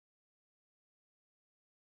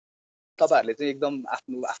तपाईहरुले चाहिँ एकदम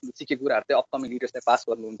आफ्नो आफ्नो सिकेको कुराहरु चाहिँ अपकमिङ लिडर्सलाई पास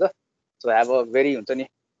गर्नुहुन्छ सो हैव अ भेरी हुन्छ नि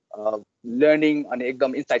लर्निङ अनि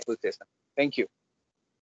एकदम insightful session thank you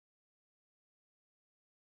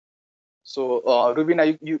So, Rubina,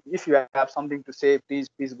 if you have something to say,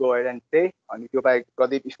 please go ahead and say. And if you like,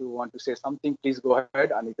 Pradeep, if you want to say something, please go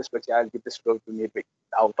ahead. And this way, I'll give this floor to Nirvik,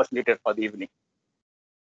 our facilitator for the evening.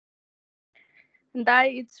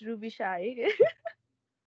 It's Ruby Shai,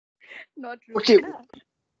 not Rubina.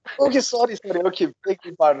 Okay, sorry. Okay, beg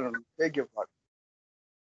your pardon.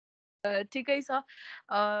 ठिकै छ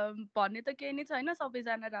भन्ने त केही नै छैन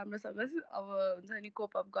सबैजना राम्रोसँग अब हुन्छ नि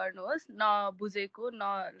कोप अप गर्नुहोस् नबुझेको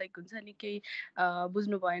न लाइक हुन्छ नि केही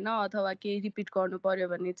बुझ्नु भएन अथवा केही रिपिट गर्नु पर्यो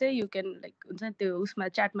भने चाहिँ यु क्यान लाइक हुन्छ नि त्यो उसमा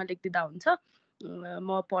च्याटमा लेखिदिँदा हुन्छ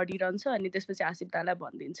म पढिरहन्छु अनि त्यसपछि आसिफ दालाई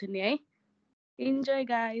भनिदिन्छु नि है enjoy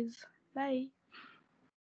guys by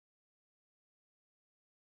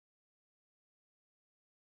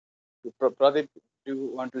Pradeep, do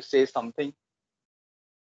you want to say something?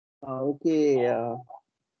 Okay.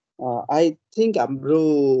 I think हाम्रो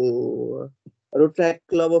रोट्र्याक्ट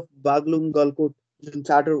क्लब अफ बागलुङ गलकोट जुन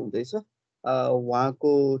चार्टर हुँदैछ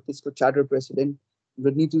उहाँको त्यसको charter president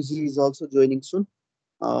नितुजी is also joining soon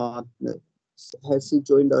has he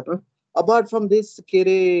joined or not? Apart from this,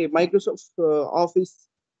 Microsoft Office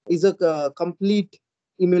is a complete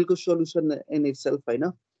email को solution in itself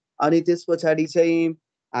हैन अनि त्यस पछाडी चाहिँ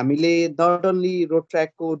हामीले not only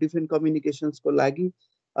रोट्र्याक्ट को डिफरेन्ट कम्युनिकेशन्स को लागि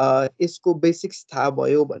यसको बेसिक्स थाहा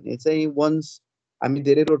भयो भने चाहिँ वन्स हामी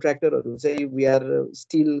धेरै रोट्र्याक्टरहरु चाहिँ वी आर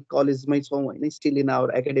स्टिल कलेजमै छौं हैन still in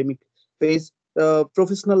our academic phase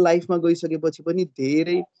professional लाइफमा गइसकेपछि पनि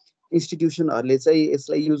धेरै इन्स्टिट्युसनहरुले चाहिँ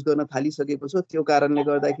यसलाई युज गर्न थालिसकेको छ त्यो कारणले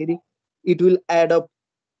गर्दाखेरि it will add up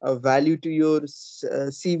value to your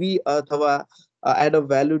CV अथवा add up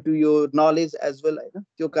value to your knowledge as well हैन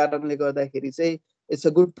त्यो कारणले गर्दाखेरि चाहिँ इट्स अ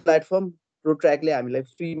गुड प्लेटफर्म रोट्र्याक्टले हामीलाई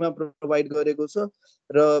फ्रीमा प्रोवाइड गरेको छ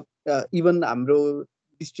र इभन हाम्रो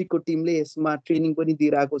डिस्ट्रिक्टको टिमले यसमा ट्रेनिङ पनि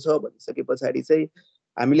दिइराको छ भनिसके पछाडी चाहिँ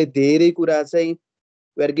हामीले धेरै कुरा चाहिँ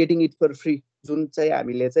we are getting it for free जुन चाहिँ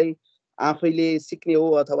हामीले चाहिँ आफैले सिक्ने हो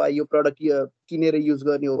अथवा यो प्रडक्ट किनेर युज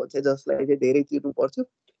गर्ने हो भने चाहिँ जसलाई चाहिँ धेरै तिर्नु पर्छ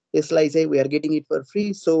त्यसलाई चाहिँ we are getting it for free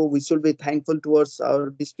so we should be thankful towards our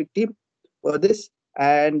district team for this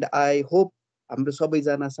and I hope हाम्रो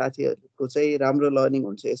सबैजना साथीहरुको चाहिँ राम्रो लर्निङ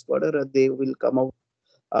हुन्छ यसबाट र they will come out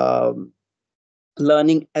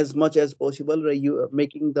learning as much as possible or you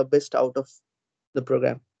making the best out of the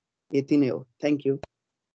program. Thank you.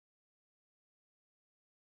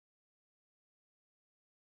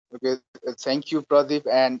 Okay, thank you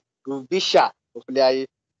Pradeep and Rubisha. Hopefully I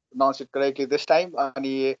pronounced it correctly this time.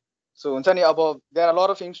 So there are a lot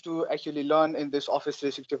of things to actually learn in this Office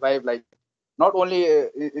 365 like not only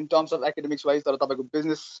in terms of academics wise तर तपाईको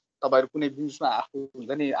business तपाईहरु कुनै बिजनेसमा आफू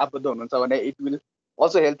हुन्छ नि आबद्ध हुनुहुन्छ भने it will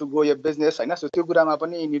also help to grow your business हैन सो त्यो कुरामा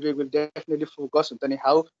पनि Nirvik will definitely focus हुन्छ नि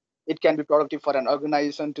how it can be productive for an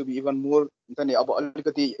organization to be even more हुन्छ नि अब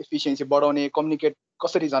अलिकति efficiency बढाउने communicate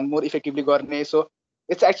कसरी झन् more effectively गर्ने so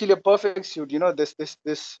it's actually a perfect suit you know this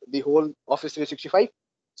the whole Office 365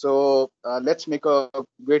 so let's make a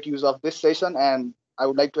great use of this session and I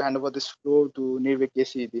would like to hand over this floor to Nirvik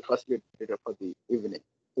KC, the facilitator for the evening.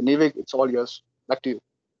 So Nirvik, it's all yours. Back to you.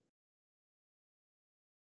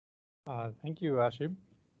 Thank you, Ashib.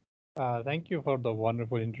 Thank you for the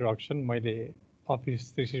wonderful introduction. मैले Office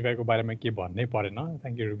 365 को बारेमा के भन्नै परेन.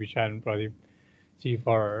 Thank you, Rubisha and Pradeep ji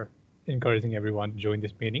for encouraging everyone to join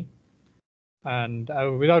this meeting. And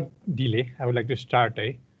without delay, I would like to start.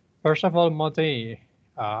 First of all, म चाहिँ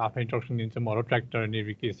आफ्नो introduction दिन्छु म रोट्र्याक्ट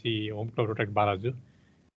Nirvik KC home club रोट्र्याक्ट Balaju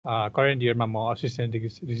current इयरमा म असिस्टेन्ट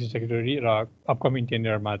डिस्ट्रिक्ट सेक्रेटरी र upcoming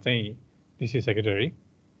टेन्डरमा चाहिँ district secretary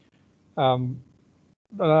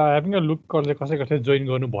having a look कसै कसै जोइन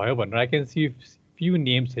गर्नुभयो भनेर I can C few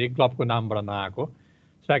names है क्लबको नामबाट नआएको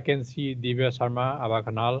so I can C Divya Sharma Abha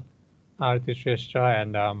Khanal Aarti Shrestha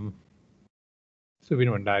and Subin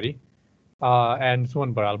Bhandari and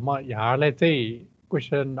Suman Baral म यहाँहरूलाई चाहिँ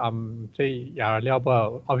क्वेसन चाहिँ यहाँहरूले अब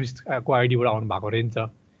अफिसको आइडीबाट आउनु भएको रहेछ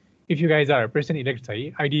if you guys are president elect है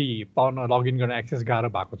आइडी पाउन लगइन गर्न एक्सेस गाह्रो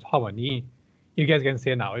भएको छ भने you guys can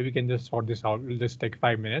say now we can just short this out will just take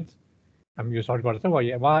 5 minutes हामी यो सर्ट गर्छौँ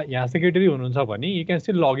वा यहाँ सेक्रेटरी हुनुहुन्छ भने you can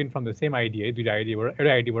still login from the same ID है दुईवटा आइडीबाट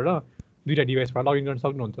एउटै आइडीबाट दुईवटा डिभाइसबाट लगइन गर्न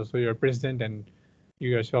सक्नुहुन्छ so your president and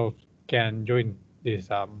your self can join this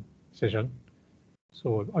session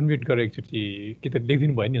so unmute गरेर एकचोटि कि त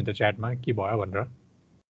लेखिदिनु भयो नि अन्त च्याटमा के भयो भनेर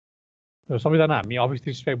सबैजना हामी अफिस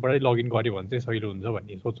 365बाटै लगइन गऱ्यो भने चाहिँ सजिलो हुन्छ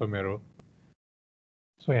भन्ने सोच हो मेरो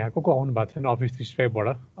सो यहाँ को आउनु भएको छैन अफिस 365बाट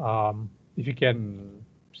इफ यु क्यान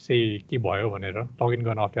से के भयो भनेर लगइन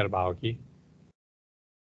गर्न अप्ठ्यारो भयो कि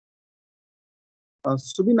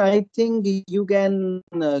Subin, I think you can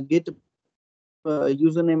get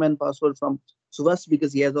username and password from Suvas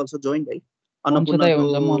because he has also joined, right? हुन्छ दाइ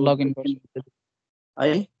हुन्छ म Annapurna लगइन गर्छु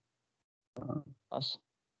I हस्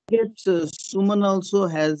guess Suman also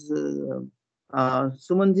has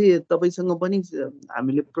Sumanji तपाईसँग पनि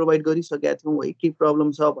हामीले प्रोभाइड गरिसकेका थियौँ है के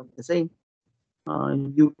प्रब्लम छ भन्ने चाहिँ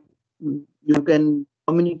you can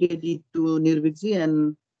communicate it to Nirvikji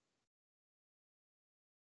and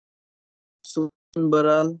Suman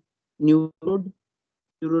Baral, New Road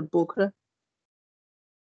Pokhara.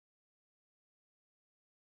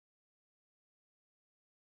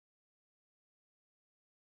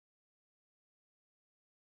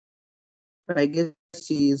 I guess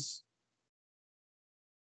he is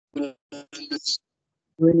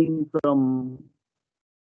joining from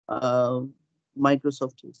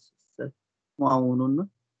Microsoft. Sir,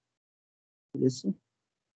 yes.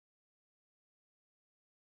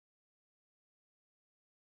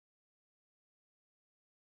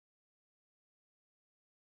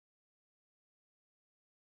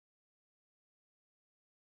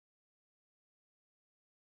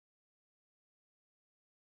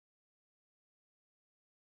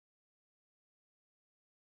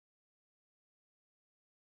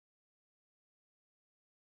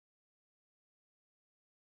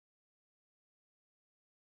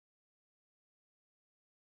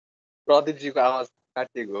 Pradeep ji को आवाज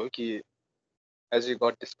काटिएको हो कि as you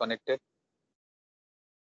got disconnected?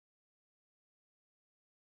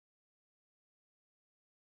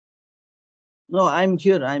 No, I'm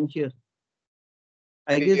here.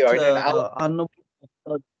 I guess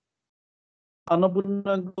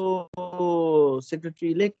Annapurnaको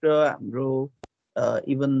secretary elect हाम्रो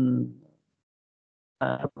even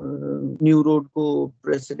New Road को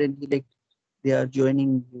president elect, they are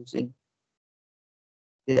joining using.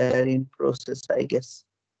 They are in process, I guess.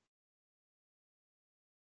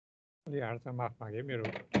 यार माफ मागे मेरो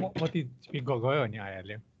कति स्पिक गयो अनि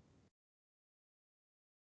आइहाल्यो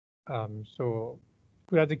सो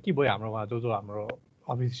कुरा चाहिँ के भयो हाम्रो उहाँ जो हाम्रो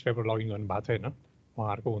अफिस स्टाफबाट लगइन गर्नु भएको छैन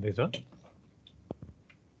उहाँहरूको हुँदैछ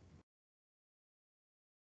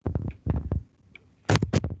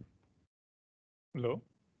हेलो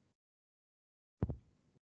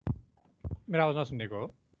मेरो आवाज नसुनेको हो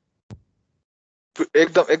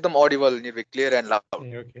एकदम ऑडिबल नि clear and loud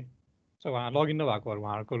A okay so उहाँ लगइन नभएकोहरू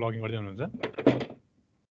उहाँहरूको लगइन गर्दै हुनुहुन्छ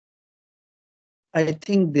I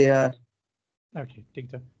think they are. Okay, ठिक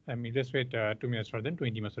छ हामी just weight 2 minutes for then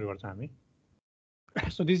 20 मा सुरु गर्छौँ हामी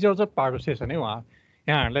so this is also part of session है उहाँ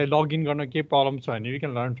यहाँहरूलाई लगइन गर्न के प्रब्लम छ भने we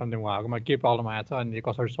can learn from them उहाँकोमा के प्रब्लम आएको छ अनि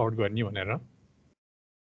कसरी सल्भ गर्ने भनेर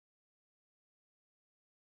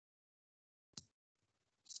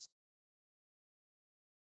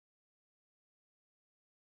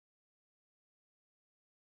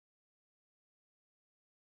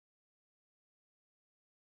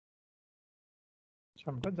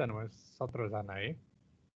कतिजना भयो 17 जना है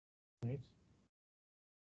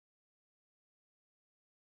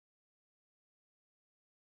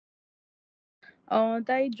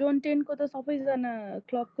दाइ जोन 10 को त सबैजना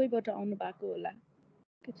क्लबकैबाट आउनु भएको होला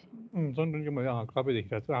जोन 10 को मैले क्लबै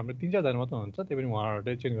देखिरहेको छु हाम्रो 3-4 जना मात्र हुन्छ त्यही पनि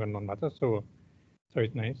उहाँहरूले चेन्ज गर्नु मन भएको छ so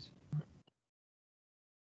it's nice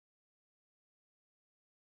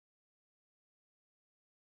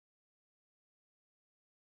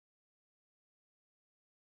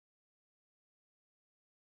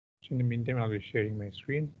In the meantime, I'll be sharing my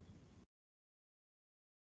screen.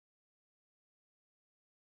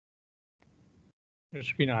 Your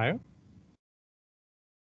screen आयो?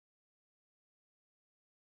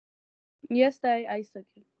 Yes, I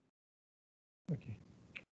आइसक्यो. Okay.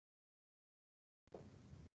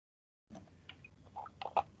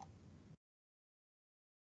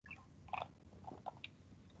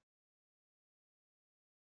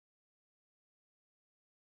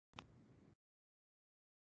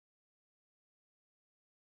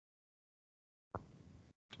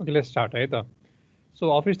 Okay, let's start है त सो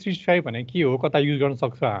अफिस 365 भने के हो कता युज गर्न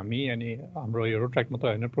सक्छ हामी अनि हाम्रो यो रोट्र्याक्ट मात्र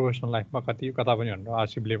हैन प्रोफेसनल लाइफमा कति कता पनि भनेर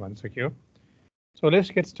आरसिबले भनिसक्यो so let's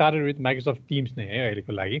get started with Microsoft teams नै है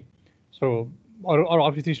अहिलेको लागि सो अरू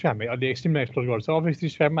अफिस 365 हामी अलि एक्सट्रिममा एक्सप्लोर गर्छ अफिस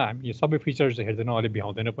 365 मा हामी सबै फिचर्स हेर्दैन अलि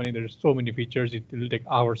भ्याउँदैन पनि there is so many features it will take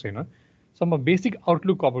hours हैन सो म बेसिक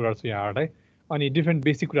आउटलुक कभर गर्छु यहाँहरूलाई अनि डिफ्रेन्ट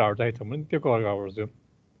बेसिक कुराहरू चाहिँ छ भने त्यो कभर गर्छु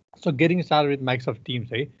so getting started with Microsoft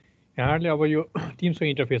teams है यहाँहरूले अब यो टिम्सको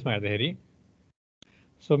इन्टरफेसमा हेर्दाखेरि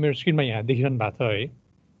सो मेरो स्क्रिनमा यहाँ देखिरहनु भएको छ है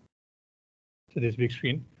so this big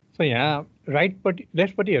screen so यहाँ राइटपट्टि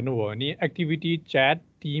लेफ्टपट्टि हेर्नुभयो भने activity chat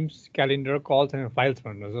teams calendar calls and files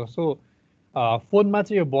भन्नु छ सो फोनमा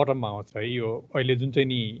चाहिँ यो बटममा आउँछ है यो अहिले जुन चाहिँ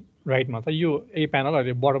नि राइटमा छ यो ए प्यानल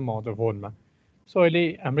अहिले बटममा आउँछ फोनमा सो अहिले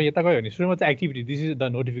हाम्रो यता गयो भने सुरुमा चाहिँ activity this is the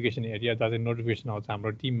notification area जहाँ चाहिँ नोटिफिकेसन आउँछ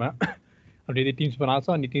हाम्रो टिममा हामीले यदि टिम्स बनाएको छ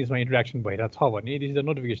अनि टिम्समा इन्टरेक्सन भइरहेको छ भने this is the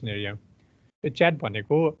notification area यो च्याट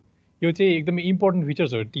भनेको यो चाहिँ एकदमै इम्पोर्टेन्ट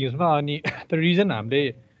फिचर्स हो टिम्समा अनि द रिजन हामीले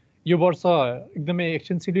यो वर्ष एकदमै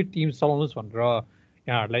एक्सटेन्सिभली टिम्स चलाउनुहोस् भनेर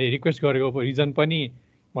यहाँहरूलाई रिक्वेस्ट गरेको रिजन पनि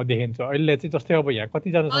म देखिन्छु अहिले चाहिँ जस्तै अब यहाँ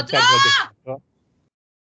कतिजनासँग च्याट गर्दैछ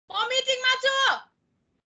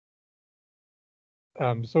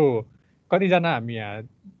सो कतिजना हामी यहाँ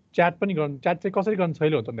च्याट पनि गर्नु च्याट चाहिँ कसरी गर्नु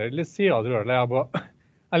छैन हुन्छ भन्दाखेरि से हजुरहरूलाई अब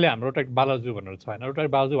अहिले हाम्रो रोटरेक्ट बालाजु भनेर छ होइन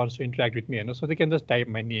Rotaract Balaju wants to interact with me होइन so they can just type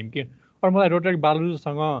my name कि अरू मलाई रोटरेक्ट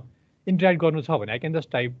बालाजुसँग इन्टरेक्ट गर्नु छ भने I can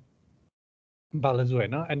just type Balaju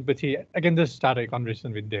होइन अनि पछि I can just start A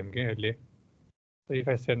conversation with them कि अहिले इफ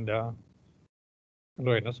आई सेन्ड हेलो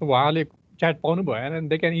होइन सो उहाँले च्याट पाउनु भयो and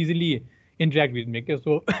they can easily interact with me के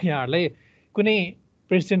सो यहाँहरूलाई कुनै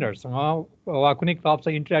प्रेसिडेन्टहरूसँग वा कुनै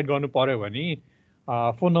क्लबसँग इन्टरेक्ट गर्नु पऱ्यो भने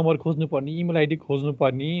फोन नम्बर खोज्नुपर्ने इमेल आइडी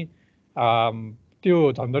खोज्नुपर्ने त्यो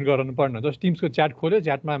झन्झट गराउनु पर्ने जस्ट टिम्सको च्याट खोल्यो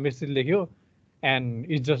च्याटमा मेसेज लेख्यो एन्ड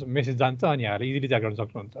इट्स जस्ट मेसेज जान्छ अनि यहाँहरूले इजिली च्याट गर्न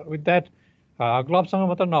सक्नुहुन्छ विथ द्याट क्लबसँग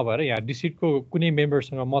मात्र नभएर यहाँ डिस्ट्रिक्टको कुनै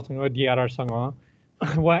मेम्बरसँग मसँग डिआरआरसँग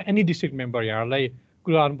वा एनी डिस्ट्रिक्ट मेम्बर यहाँहरूलाई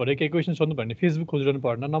कुरा गर्नु पऱ्यो केही क्वेसन सोध्नु पर्यो भने फेसबुक खोजिरहनु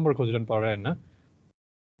पर्दैन नम्बर खोजिरहनु पऱ्यो होइन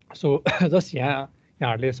सो जस्ट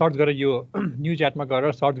यहाँहरूले सर्च गरेर यो न्यु च्याटमा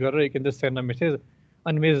गएर सर्च गरेर you can just send a message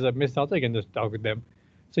अनि मेसेज आउँछ you can just talk with them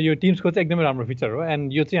so यो टिम्सको चाहिँ एकदमै राम्रो फिचर हो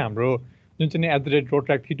एन्ड यो चाहिँ हाम्रो जुन चाहिँ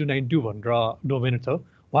 @Rotaract 3292 भनेर डोमेन छ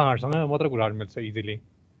उहाँहरूसँग मात्र कुरा गर्नु मिल्छ इजिली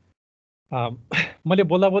मैले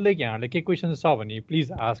बोल्दा बोल्दै यहाँहरूले केही क्वेसन छ भने प्लिज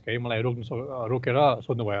आस्क है मलाई रोकेर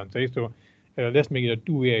सोध्नुभयो भने चाहिँ so let's make it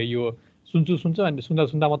 2 way यो सुन्छु अनि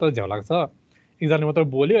सुन्दा मात्रै झ्याउ लाग्छ एकजनाले मात्र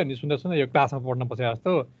बोल्यो अनि सुन्दा यो क्लासमा पढ्न पछाडि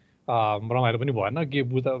जस्तो रमाइलो पनि भएन के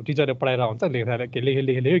बुझ्दा टिचरले पढाएर हुन्छ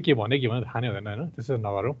लेखेर के भन्यो थाहा नै हुँदैन होइन त्यसो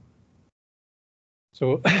नगरौँ सो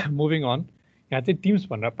मुभिङ अन यहाँ चाहिँ टिम्स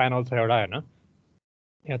भनेर प्यानल छ एउटा होइन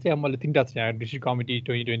यहाँ चाहिँ अब मैले 3टा छ यहाँ डिस्ट्रिक्ट कमिटी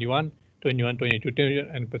 2021, 21, 22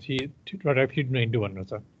 अनि पछि Rotaract 3292 भनेर छ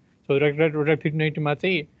सो Rotaract 3292मा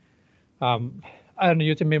चाहिँ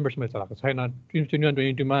यो चाहिँ मेम्बर्समा चलाएको छैन टिम्स 21,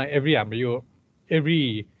 22मा हाम्रो यो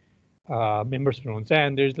एभ्री मेम्बर्स हुनुहुन्छ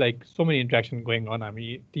and there is like so many interaction going on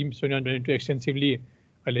हामी टिम्स 21, 22 एक्सटेन्सिभली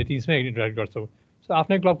अहिले टिम्समै इन्टरेक्ट गर्छौँ सो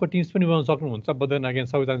आफ्नै क्लबको टिम्स पनि बनाउन सक्नुहुन्छ बट देन अगेन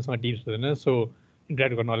सबैजनासँग टिम्स हुँदैन सो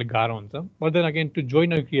इन्टरेक्ट गर्न अलिक गाह्रो हुन्छ but then again to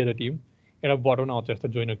join a create a team एउटा बटन आउँछ जस्तो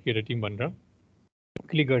join a create a team भनेर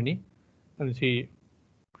क्लिक गर्ने अनि चाहिँ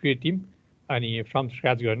क्रिएट टिम अनि फ्रम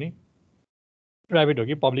स्क्रच गर्ने प्राइभेट हो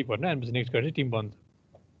कि पब्लिक भनेर अनि नेक्स्ट गरेर टिम बन्छ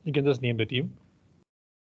you can just name the team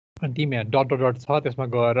अनि टिम यहाँ डट छ त्यसमा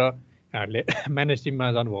गएर यहाँहरूले म्यानेज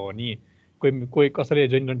टिममा जानुभयो भने कोही कसैले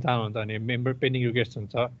जोइन गर्न चाहनुहुन्छ भने मेम्बर पेन्डिङ रिक्वेस्ट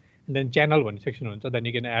हुन्छ देन च्यानल भन्ने सेक्सन हुन्छ then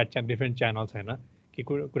you can add different channels होइन के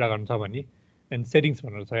कुरा गर्नु छ भने देन सेटिङ्स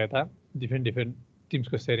भनेर छ यता different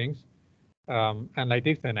टिम्सको settings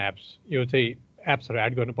analytics and apps यो चाहिँ एप्सहरू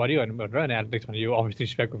एड गर्नु पऱ्यो भनेर अनि एनालाइटिक्स भने यो अफिस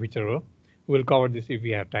स्पेकको फिचर हो will cover this if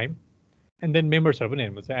you have time and then मेम्बर्सहरू पनि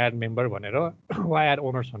हेर्नुपर्छ एड मेम्बर भनेर वा एड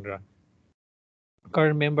ओनर्स भनेर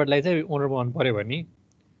करेन्ट मेम्बरलाई चाहिँ ओनर बनाउनु पऱ्यो भने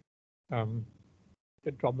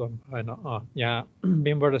त्यो ड्रप डाउन भएन यहाँ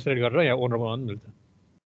मेम्बरलाई सेलेक्ट गरेर यहाँ ओनर बनाउनु मिल्छ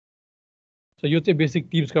सो यो चाहिँ बेसिक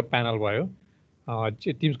टिम्सको प्यानल भयो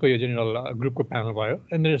टिम्सको यो जेनरल ग्रुपको प्यानल भयो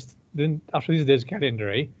and then after this there is calendar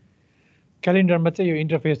है क्यालेन्डरमा चाहिँ यो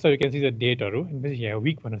इन्टरफेस छ यु क्यान सी द डेटहरू अनि यहाँ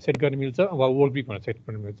विक भनेर सेट गर्न मिल्छ वा वर्क विक भनेर सेट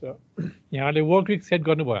गर्न मिल्छ यहाँले वर्क विक सेट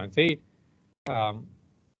गर्नुभयो भने चाहिँ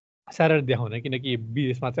स्याटरडे देखाउँदैन किनकि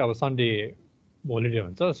विदेशमा चाहिँ अब सन्डे होलिडे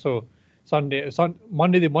हुन्छ सो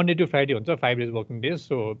मन्डे टु फ्राइडे हुन्छ 5 days working days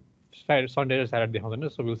so Sunday र स्याटरडे देखाउँदैन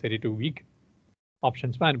so will set it to week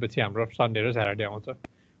अप्सन्समा अनि पछि हाम्रो सन्डे र स्याटरडे आउँछ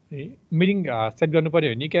मिटिङ सेट गर्नु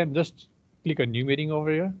पऱ्यो भने can just click a new meeting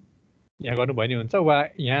over यहाँ गर्नुभयो नि हुन्छ वा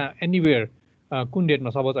यहाँ एनिवेयर कुन डेटमा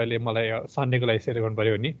सपोज अहिले मलाई सन्डेको लागि सेट गर्नु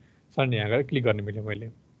पऱ्यो भने सन्डे यहाँ गएर क्लिक गर्नु मिल्यो मैले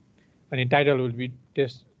अनि title will be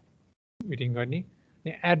test meeting गर्ने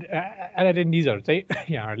अनि एड एटेन्डिजहरू चाहिँ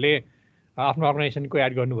यहाँहरूले आफ्नो अर्गनाइजेसनको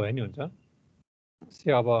एड गर्नुभयो नि हुन्छ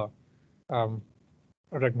से अब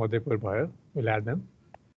प्रोडक्ट मध्येपुर भयो विल एड देम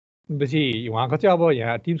पछि उहाँको चाहिँ अब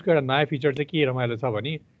यहाँ टिम्सको एउटा नयाँ फिचर चाहिँ के रमाइलो छ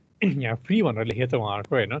भने यहाँ फ्री भनेर लेखेको छ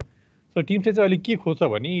उहाँहरूको होइन सो टिम्सले चाहिँ अहिले के खोज्छ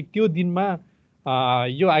भने त्यो दिनमा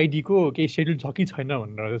यो आइडीको केही सेड्युल छ कि छैन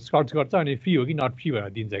भनेर सर्च गर्छ अनि फ्री हो कि नट फ्री भनेर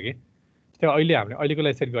दिन्छ कि त्यो अहिले हामीले अहिलेको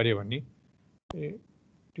लागि सेट गऱ्यो भने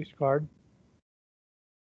डिस्कर्ड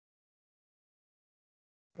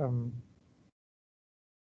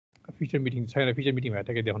फिचर मिटिङ छैन फिचर मिटिङ भएर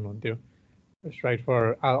ठ्याक्कै देखाउनु हुन्थ्यो राइट फर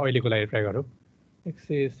अहिलेको लागि ट्राई गरौँ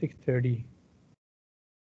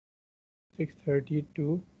 6:30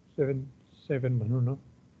 to 7 भनौँ न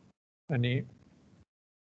अनि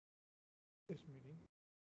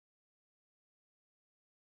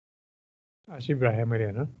आसिफ राखेँ मैले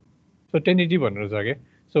होइन सो टेन्टेटिभ भनेर छ कि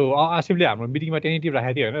सो आसिफले हाम्रो मिटिङमा टेन्टेटिभ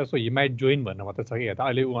राखेको थियो होइन सो हि माइट जोइन भन्ने मात्रै छ कि यता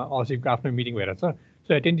अहिले उहाँ आसिफको आफ्नो मिटिङ भइरहेको छ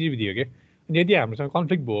सो टेन्टेटिभ दियो कि अनि यदि हामीसँग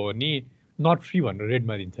कन्फ्लिक्ट भयो भने नट फ्री भनेर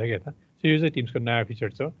रेडमा दिन्छ कि यता सो यो चाहिँ टिम्सको नयाँ फिचर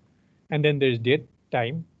छ and then there is date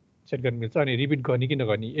time set गर्न मिल्छ अनि रिपिट गर्ने कि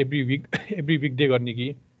नगर्ने एभ्री विक डे गर्ने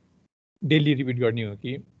कि डेली रिपिट गर्ने हो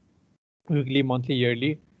कि विकली मन्थली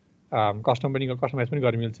इयरली कस्टमाइज पनि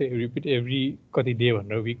गर्न मिल्छ रिपिट एभ्री कति डे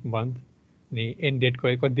भनेर विक मन्थ अनि एन्ड डेट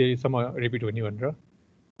कति डेसम्म रिपिट हुने भनेर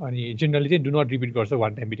अनि जेनरली चाहिँ डु नट रिपिट गर्छ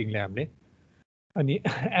वान टाइम मिटिङले हामीले अनि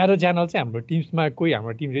एरो च्यानल चाहिँ हाम्रो टिम्समा कोही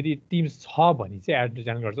हाम्रो टिम यदि टिम्स छ भने चाहिँ एड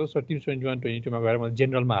च्यानल गर्छ सो टिम्स 21-22मा गएर मैले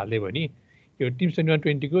जेनरलमा हालेँ भने यो टिम्स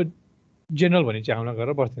 21-20को जेनरल भन्ने च्यानलमा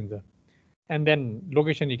गएर बस्दिन्छ and then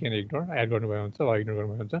location you can ignore add गर्नुभयो हुन्छ वा इग्नोर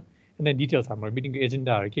गर्नुभयो हुन्छ एन्ड देन डिटेल्स हाम्रो मिटिङको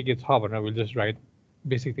एजेन्डाहरू के छ भनेर will just right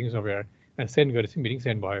basic things of air and send गरेपछि मिटिङ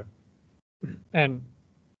सेन्ड भयो एन्ड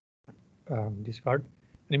डिस्कर्ड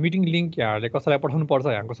अनि मिटिङ लिङ्क यहाँहरूले कसैलाई पठाउनु पर्छ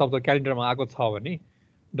यहाँको शब्द क्यालेन्डरमा आएको छ भने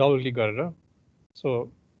डबल क्लिक गरेर so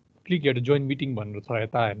click here join meeting भनेर छ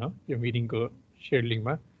यता होइन यो मिटिङको सेयर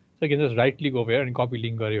लिङ्कमा सो किन जस्ट राइट क्लिक ओभर अनि कपी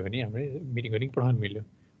लिङ्क गऱ्यो भने हाम्रो मिटिङको लिङ्क पठाउनु मिल्यो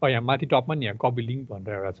यहाँ माथि टपमा नि यहाँ कपी लिङ्क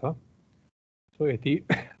भनेर एउटा छ सो यति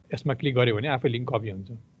यसमा क्लिक गऱ्यो भने आफै लिङ्क कपी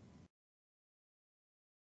हुन्छ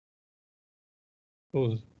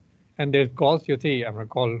एन्ड देयर कल्स यो चाहिँ हाम्रो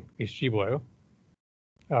कल हिस्ट्री भयो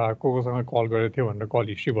कोसँग कल गरेको थियो भनेर कल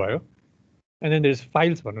हिस्ट्री भयो and then there is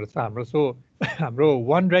files भनेर छ हाम्रो सो हाम्रो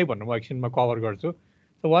वान ड्राइभ भनेर म एकछिनमा कभर गर्छु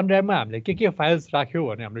सो वान ड्राइभमा हामीले के फाइल्स राख्यो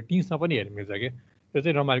भने हाम्रो टिम्समा पनि हेर्नु मिल्छ कि त्यो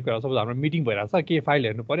चाहिँ रमाइलो कुरा सपोज हाम्रो मिटिङ भइरहेको छ के फाइल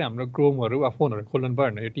हेर्नु पऱ्यो हाम्रो क्रोमहरू वा फोनहरू खोल्नु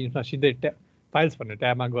पऱ्यो भने यो टिम्समा सिधै फाइल्स भन्ने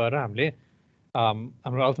ट्याबमा गएर हामीले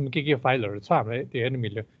हाम्रो अल्समा के फाइलहरू छ हामीलाई त्यो हेर्नु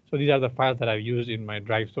मिल्यो so these are the files that I use in my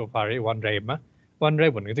drive so far है वान ड्राइभमा वान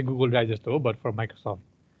ड्राइभ भनेको चाहिँ गुगल ड्राइभ जस्तो हो बट फर माइक्रोसफ्ट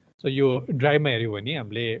सो यो ड्राइभमा हेऱ्यो भने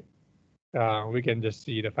हामीले we can just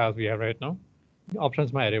see the files we have right now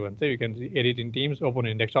अप्सन्समा हेऱ्यो भने चाहिँ you can edit in teams open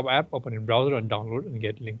in desktop app open in browser अनि डाउनलोड अनि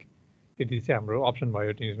गेट लिङ्क त्यति चाहिँ हाम्रो अप्सन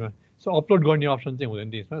भयो टिम्समा सो अपलोड गर्ने अप्सन चाहिँ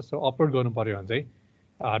हुँदैन टिम्समा सो अपलोड गर्नु पऱ्यो भने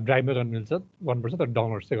चाहिँ ड्राइभमा गर्नु मिल्छ गर्नुपर्छ तर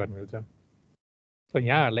डाउनलोड चाहिँ गर्नु मिल्छ सो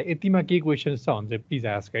यहाँहरूलाई यतिमा केही क्वेसन्स छ भने चाहिँ प्लिज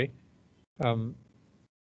आस्क है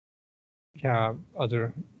यहाँ हजुर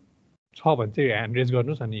छ भने चाहिँ ह्यान्ड रेज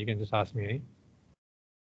गर्नुहोस् अनि you can just ask me है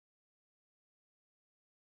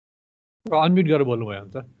अनम्युट गरेर बोल्नुभयो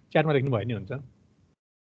हुन्छ च्याटमा लेख्नु भयो नि हुन्छ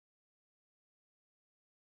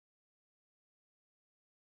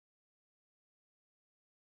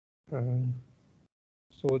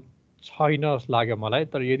सो छैन जस्तो लाग्यो मलाई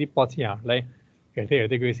तर यदि पछि यहाँहरूलाई हेर्दै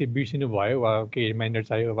हेर्दै गएपछि बिर्सिनु भयो वा केही रिमाइन्डर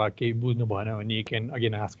चाहियो वा केही बुझ्नु भएन भने यु क्यान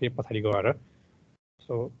अगेन आस्क पछाडि गएर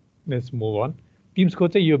सो लेट्स मुभ अन टिम्सको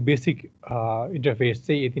चाहिँ यो बेसिक इन्टरफेस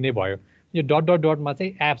चाहिँ यति नै भयो यो डट डट डटमा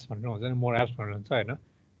चाहिँ एप्स भनेर हुन्छ मोर एप्स भनेर हुन्छ होइन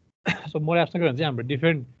सो मोर एप्स नगर्यो भने चाहिँ हाम्रो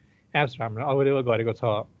डिफ्रेन्ट एप्स हाम्रो अभाइलेबल गरेको छ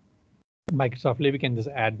माइक्रोसफ्टले we can just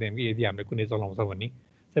add them कि यदि हामीले कुनै चलाउँछ भने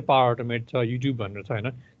चाहिँ पावर अटोमेट छ युट्युब भनेर छ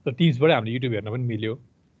होइन सो टिम्सबाटै हामीले युट्युब हेर्न पनि मिल्यो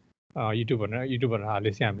युट्युब भनेर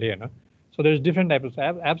हालेपछि हामीले होइन so there is different types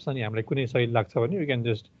of apps अनि हामीलाई कुनै सही लाग्छ भने we can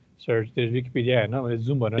just search there Wikipedia होइन मैले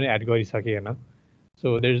जुम भनेर पनि एड गरिसकेँ होइन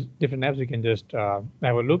so there is different apps you can just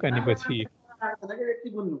have a look अनि पछि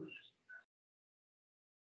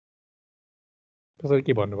कसरी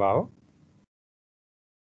के भन्नुभयो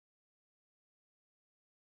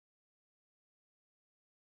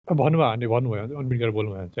हो भन्नुभयो भने भन्नुभयो अनम्युट गरेर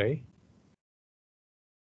बोल्नुभयो भने चाहिँ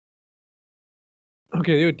है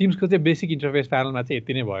ओके यो टिम्सको चाहिँ बेसिक इन्टरफेस प्यानलमा चाहिँ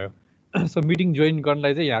यति नै भयो सो मिटिङ जोइन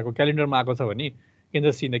गर्नलाई चाहिँ यहाँको क्यालेन्डरमा आएको छ भने in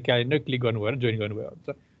the scene the calendar click गर्नुभयो जोइन गर्नुभयो हुन्छ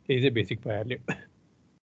त्यही चाहिँ बेसिक भइहाल्यो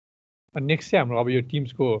अनि नेक्स्ट चाहिँ हाम्रो अब यो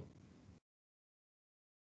टिम्सको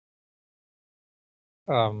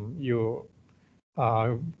यो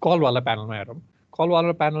कलवाला प्यानलमा हेरौँ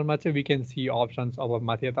कलवाला प्यानलमा चाहिँ वी क्यान सी अप्सन्स अब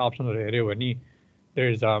माथि यता अप्सनहरू हेऱ्यो भने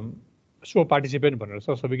देयर इज सो पार्टिसिपेन्ट भनेर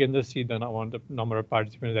छ so we can just see the number of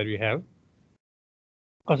participant that we have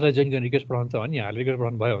कसैलाई जोइन गर्ने रिक्वेस्ट पठाउँछ भने यहाँले रिक्वेस्ट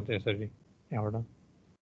पठाउनु भयो हुन्छ यसरी यहाँबाट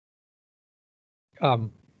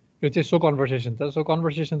यो चाहिँ सो कन्भर्सेसन छ सो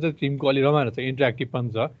कन्भर्सेसन चाहिँ टिमको अलि रमाइलो छ इन्टरेक्टिभ पनि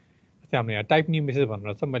छ जस्तै हाम्रो यहाँ टाइप न्यू मेसेज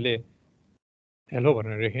भनेर छ मैले हेलो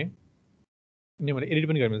भनेर लेखेँ अनि मैले एडिट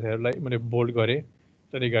पनि गरेँ हेलोलाई मैले बोल्ड गरेँ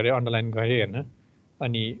त्यसले गरेँ अन्डरलाइन गरेँ होइन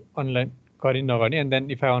अनि अनलाइन गरेँ नगर्ने and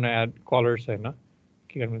then if I one add colours होइन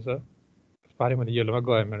के गर्नु छ पारेँ मैले येलोमा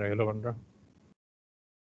गएँ मेरो हेलो भनेर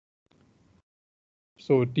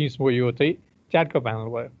सो टिम्सको यो चाहिँ च्याटको प्यानल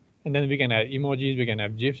भयो and then we can have इमोजिज we can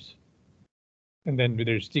have GIFs and then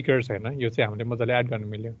with stickers होइन यो चाहिँ हामीले मजाले एड गर्नु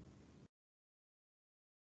मिल्यो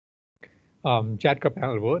च्याटको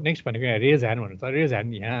प्यानल भयो नेक्स्ट भनेको यहाँ रेज ह्यान्ड भन्नु छ रेज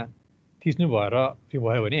ह्यान्ड यहाँ थिच्नु भएर त्यो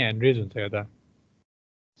भयो भने ह्यान्ड रेज हुन्छ यता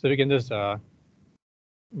So you can just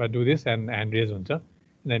do this and raise हुन्छ,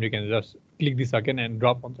 and then you can just click this again and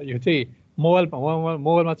drop हुन्छ. यो चाहिँ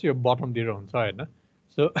मोबाइलमा चाहिँ यो बटमतिर हुन्छ होइन.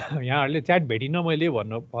 सो यहाँहरूले च्याट भेटिनँ मैले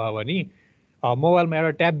भन्नु भयो भने मोबाइलमा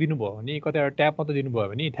एउटा ट्याब दिनुभयो भने, कतै एउटा ट्याब मात्रै दिनुभयो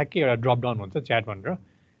भने ठ्याक्कै एउटा ड्रप डाउन हुन्छ च्याट भनेर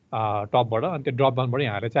टपबाट, अनि त्यो ड्रप डाउनबाट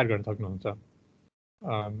यहाँहरूले च्याट गर्न सक्नुहुन्छ.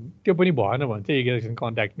 त्यो पनि भएन भने चाहिँ यु क्यान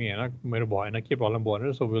कन्ट्याक्ट मी होइन, मेरो भएन के प्रब्लम भयो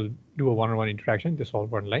भनेर. So will do a 1-on-1 interaction त्यो सल्भ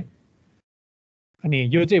गर्नलाई. अनि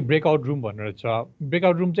यो चाहिँ ब्रेकआउट रुम भनेर छ.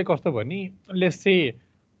 ब्रेकआउट रुम चाहिँ कस्तो भने, लेट्स चाहिँ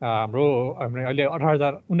हाम्रो अहिले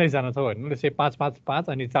 19जना छ भने लेट्स चाहिँ 5-5-5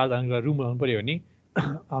 अनि 4जनाको रुम बनाउनु पऱ्यो भने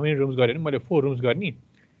हामी रुम्स गऱ्यो भने मैले 4 रुम्स गर्ने,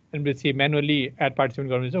 त्यसपछि म्यानुअली एड पार्टिसिपेट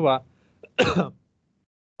गर्नुहुन्छ वा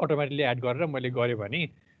अटोमेटिकली एड गरेर मैले गरेँ भने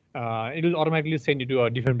it will automatically send to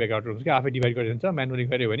different breakout rooms क्या. आफै डिभाइड गरिदिन्छ. म्यानुअली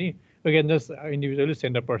गऱ्यो भने you can just individually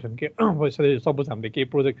send a person के. सपोज हामीले केही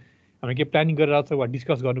प्रोजेक्ट हामी केही प्लानिङ गरेर छ वा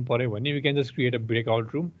डिस्कस गर्नु पऱ्यो भने you can just create a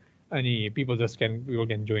breakout room अनि people just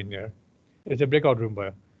can join there. यो चाहिँ ब्रेकआउट रुम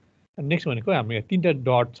भयो. नेक्स्ट भनेको हाम्रो 3टा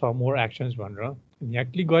डट छ मोर एक्सन्स भनेर. यहाँ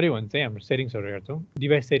क्लिक गऱ्यो भने चाहिँ हाम्रो सेटिङ्सहरू हेर्छौँ.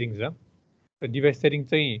 डिभाइस सेटिङ्स छ. डिभाइस सेटिङ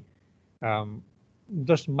चाहिँ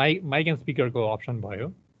जस्ट माइक एन्ड स्पिकरको अप्सन भयो.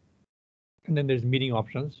 And then there is meeting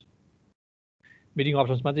options. Meeting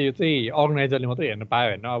अप्सन्समा चाहिँ यो चाहिँ अर्गनाइजरले मात्रै हेर्न पायो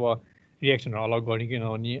होइन. अब रिएक्सनहरू अलग गर्ने कि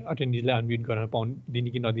नहुने, अटेन्डिजलाई अनम्युट गर्न दिने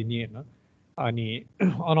कि नदिने होइन. अनि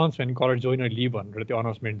अनाउन्समेन्ट कलर जोइन लिभ भनेर त्यो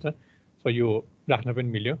अनाउन्समेन्ट छ. सो यो राख्न पनि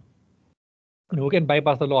मिल्यो. अनि हु क्यान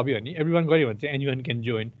बाइपास द लबी भने एभ्री वान गऱ्यो भने चाहिँ any one can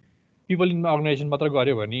join. People in organisation मात्र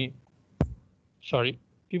गऱ्यो भने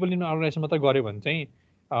पिपल इन अर्गनाइजेसन मात्र गऱ्यो भने चाहिँ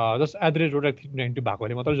जस्ट @Rotaract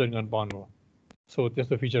भएकोले मात्र जोइन गर्न पाउनु हो. सो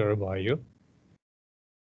त्यस्तो फिचरहरू भयो. यो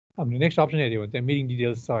हामीले नेक्स्ट अप्सन हेऱ्यो भने चाहिँ मिटिङ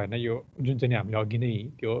डिटेल्स छ होइन. यो जुन चाहिँ हामीले अघि नै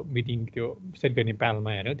त्यो मिटिङ त्यो सेट गर्ने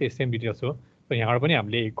प्यानलमा हेऱ्यो त्यो सेम डिटेल्स हो. सो यहाँबाट पनि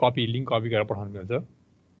हामीले लिङ्क कपी गरेर पठाउनु मिल्छ.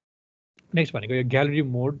 नेक्स्ट भनेको यो ग्यालेरी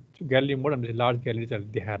मोड हामीले लार्ज ग्यालेरी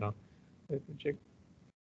चाहिँ देखाएर चेक.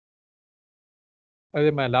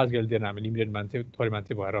 अहिलेमा लार्ज ग्यालेरी दिएर हामी लिमिटेड मान्छे थोरै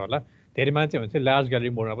मान्छे भएर होला. धेरै मान्छे भने चाहिँ लार्ज ग्यालेरी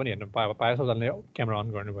मोडमा पनि हेर्नु पायो. सबजनाले क्यामेरा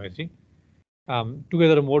अन गर्नु भएपछि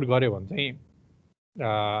टुगेदर मोड गऱ्यो भने चाहिँ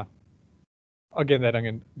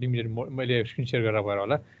अगेन लिमिटेड मोड मैले स्क्रिन सेयर गरेर भएर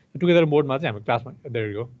होला. टुगेदर मोडमा चाहिँ हामी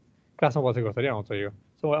क्लासमा बसेको जसरी आउँछ यो.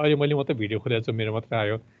 सो अहिले मैले मात्रै भिडियो खोलेको छु, मेरो मात्रै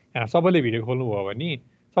आयो. यहाँ सबैले भिडियो खोल्नुभयो भने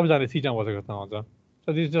सबैजनाले सिटमा बसेको जस्तो आउँछ.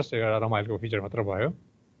 सो दिस जस्ट एउटा रमाइलोको फिचर मात्र भयो.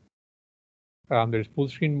 There is full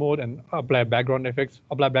screen mode and apply background effects.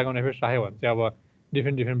 Apply background effects राख्यो भने चाहिँ अब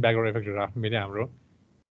डिफ्रेन्ट ब्याकग्राउन्ड इफेक्टहरू राख्नु मिल्यो हाम्रो.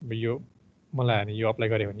 यो मलाई हानि यो अप्लाई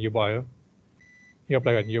गरेँ भने यो भयो, यो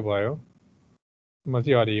अप्लाई गरेँ भने यो भयो. म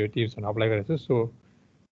चाहिँ अहिले यो टिप्सहरू अप्लाई गरेको छु. सो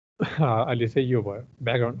अहिले चाहिँ यो भयो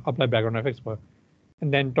अप्लाई ब्याकग्राउन्ड इफेक्ट्स भयो.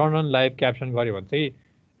 And then turn on live caption गऱ्यो भने चाहिँ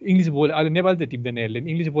इङ्ग्लिस बोले अहिले नेपाली चाहिँ टिप्दैन यसले.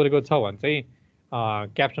 इङ्ग्लिस बोलेको छ भने चाहिँ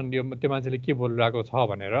क्याप्सन त्यो मान्छेले के बोलिरहेको छ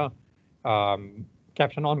भनेर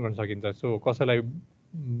क्याप्सन अन गर्न सकिन्छ. सो कसैलाई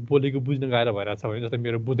बोलेको बुझ्न गाह्रो भइरहेको छ भने जस्तै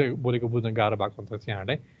मेरो बोलेको बुझ्न गाह्रो भएको हुन्छ चाहिँ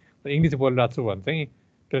यहाँलाई इङ्ग्लिस बोलिरहेको छु भने चाहिँ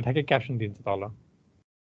त्यो ठ्याक्कै क्याप्सन दिन्छ तल.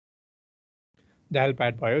 डायल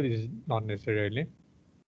प्याड भयो. This is not necessary.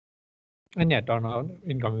 अनि यहाँ टर्न अन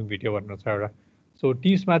इन्कमिङ भिडियो भनेर छ एउटा. सो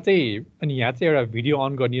टिप्समा चाहिँ अनि यहाँ चाहिँ एउटा भिडियो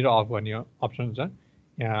अन गर्ने र अफ गर्ने अप्सन छ.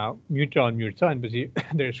 यहाँ म्युट र अनम्युट छ. अनि पछि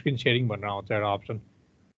स्क्रिन सेयरिङ भनेर आउँछ एउटा अप्सन.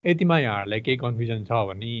 यतिमा यहाँहरूलाई केही कन्फ्युजन छ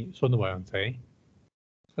भने सोध्नुभयो हुन्छ है.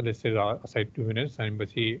 So let's say aside 2 minutes. अनि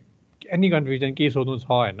पछि एनी कन्फ्युजन केही सोध्नु छ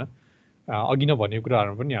होइन, अघि नै भनेको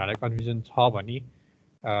कुराहरू पनि यहाँलाई कन्फ्युजन छ भने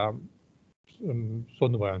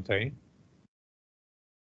सोध्नुभयो हुन्छ है.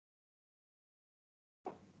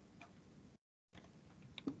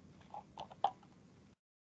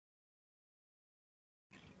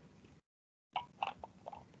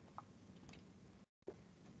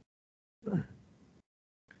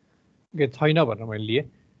 छैन भनेर मैले लिएँ.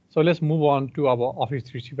 So let's move on to अब अफिस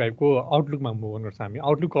 365 को आउटलुकमा मुभ अन गर्छ. हामी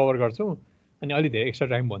आउटलुक कभर गर्छौँ अनि अलि धेरै एक्स्ट्रा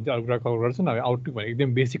टाइम भयो भने चाहिँ अरू कुरा कभर गर्छौँ. अब आउटलुक भनेको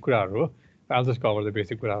एकदम बेसिक कुराहरू हो. I just cover the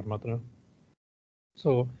basic कुराहरू मात्र.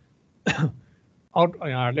 सो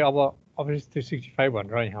यहाँहरूले अब अफिस 365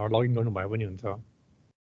 भनेर यहाँबाट लगइन गर्नुभयो पनि हुन्छ.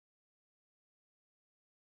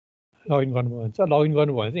 लगइन गर्नुभयो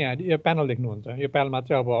भने चाहिँ यहाँ यो प्यानल देख्नुहुन्छ. यो प्यानलमा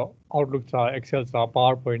चाहिँ अब आउटलुक छ, एक्सेल छ,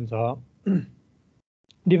 पावर पोइन्ट छ,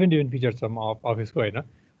 डिफ्रेन्ट फिचर छ अफिसको होइन.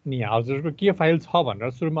 अनि हजुरको के फाइल छ भनेर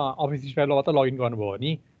सुरुमा अफिस 365 मात्र लगइन गर्नुभयो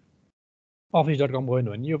भने office.com गयो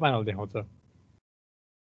भने यो प्यानल देखाउँछ.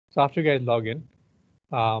 सो आफ्टर गाइज लगइन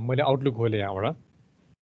मैले आउटलुक खोलेँ यहाँबाट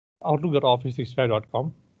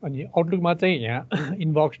outlook.office365.com. अनि आउटलुकमा चाहिँ यहाँ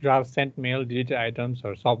इनबक्स, ड्राफ्ट, सेन्ट मेल, डिलिटेड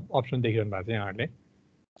आइटम्सहरू सब अप्सन देखिरहनु भएको छ यहाँहरूले.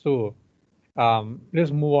 So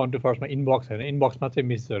let's move on to फर्स्टमा इनबक्स होइन. इनबक्समा चाहिँ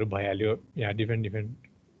मेसेजहरू भइहाल्यो. यहाँ डिफ्रेन्ट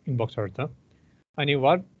इनबक्सहरू छ. अनि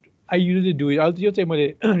वाट आई युजली डु अहिले यो चाहिँ मैले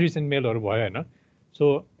रिसेन्ट मेलहरू भयो होइन सो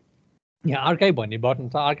यहाँ आर्काइभ भन्ने बटन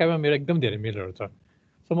छ आर्काइभमा मेरो एकदम धेरै मेलहरू छ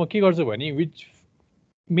सो म के गर्छु भने विच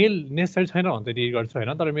मेल नेसेसरी छैन भने चाहिँ डिलिट गर्छु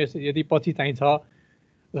होइन तर मेरो यदि पछि चाहिन्छ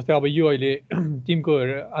जस्तै अब यो अहिले टिमको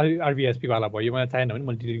आरबिएसपीवाला भयो यो मलाई चाहिएन भने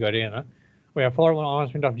मैले डिलिट गरेँ होइन या फर्मल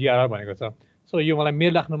अनाउन्समेन्ट अफ डिआरआर भनेको छ सो यो मलाई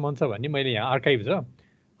मेल राख्नु मन छ भने मैले यहाँ आर्काइभ छ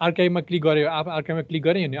आर्काइभमा क्लिक गरेँ आर्काइभमा क्लिक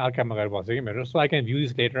गरेँ अनि आर्काइभमा गएर बस्यो कि मेरो so I can view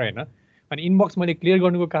this letter होइन अनि इनबक्स मैले क्लियर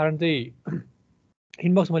गर्नुको कारण चाहिँ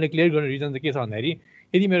इनबक्स मैले क्लियर गर्ने रिजन चाहिँ के छ भन्दाखेरि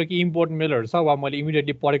यदि मेरो केही इम्पोर्टेन्ट मेलहरू छ वा मैले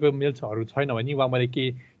इमिडिएटली पढेको मेल्सहरू छैन भने वा मैले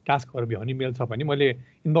केही टास्कहरू भ्याउने मेल छ भने मैले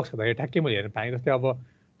इनबक्स हेर्दाखेरि ठ्याक्कै मैले हेर्न पाएँ जस्तै अब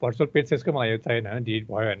भर्चुअल पेजेसको मलाई यो चाहिएन होइन डिलिट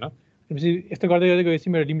भयो होइन त्यसपछि यस्तो गर्दै गर्दै गएपछि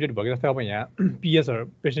मेरो लिमिटेड भयो जस्तै अब यहाँ पिएसहरू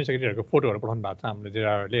प्रेसिडेन्ट सेक्रेटरीहरूको फोटोहरू पठाउनु भएको छ हाम्रो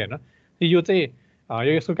जेराहरूले होइन यो चाहिँ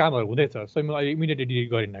यो यस्तो कामहरू हुँदैछ सो म अहिले इमिडिएटली डिलिट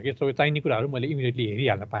गरिनँ कि सो चाहिने कुराहरू मैले इमिडिएटली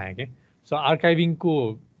हेरिहाल्न पाएँ कि सो आर्काइभिङको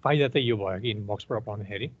फाइदा चाहिँ यो भयो कि इनबक्सबाट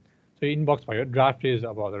पाउँदाखेरि सो इनबक्स भयो ड्राफ्ट इज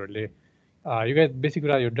अब हजुरहरूले यो गाइस बेसिक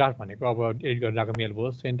कुरा यो ड्राफ्ट भनेको अब एडिट गरेर आएको मेल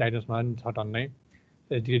भयो सेन्ट आइटम्समा पनि छ टन्नै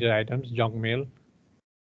deleted items junk male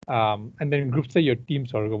and then group चाहिँ यो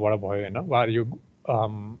टिम्सहरूकोबाट भयो होइन वा यो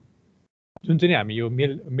जुन चाहिँ हामी यो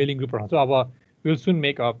मेलिङ ग्रुप पठाउँछौँ अब will soon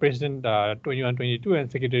make a president 21-22 and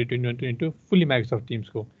secretary 21-22 fully Microsoft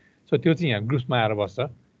टिम्सको so त्यो चाहिँ यहाँ ग्रुप्समा आएर बस्छ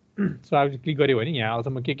सो अब क्लिक गऱ्यो भने यहाँ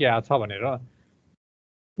अहिलेसम्म के आएको छ भनेर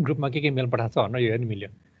ग्रुपमा के मेल पठाएको छ भनेर यो हेर्नु मिल्यो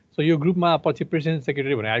सो यो ग्रुपमा पछि प्रेसिडेन्ट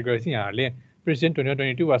सेक्रेटरी भनेर एड गरेपछि यहाँहरूले प्रेसिडेन्ट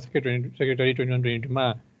 21-22 वा सेक्रेटरी 21-22मा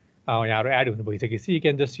यहाँहरू एड हुनु भइसकेपछि you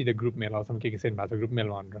can just see the group मेल अहिलेसम्म के सेन्ड भएको छ ग्रुप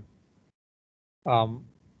मेलमा भनेर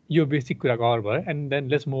यो बेसिक कुरा कभर भयो and then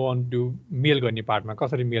let's move on to मेल गर्ने पार्टमा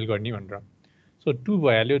कसरी मेल गर्ने भनेर सो 2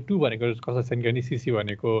 भइहाल्यो 2 भनेको कसरी सेन्ड गर्ने सिसी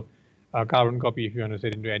भनेको carbon copy if you want to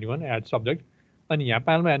send into anyone add subject अनि यहाँ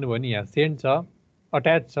प्यानलमा हेर्नु भने यहाँ सेन्ड छ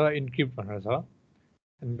अट्याच छ इन्क्रिप्ट भनेर छ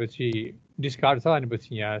अनि पछि डिस्कार्ड छ अनि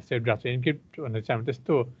पछि यहाँ सेभ ड्राफ्ट छ इन्क्रिप्ट भनेर चाहिँ हामी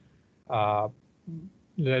त्यस्तो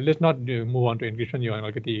let's not move on to encryption यो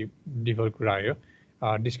अलिकति डिफल्ट कुरा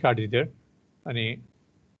हो डिस्कार्ड इज देयर अनि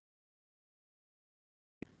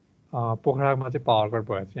पोखरामा चाहिँ पावर कट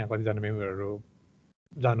भएछ यहाँ कतिजना मेम्बरहरू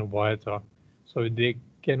जानु भएछ so they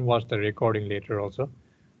can watch the recording letter also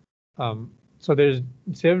so there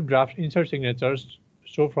is save draft insert signatures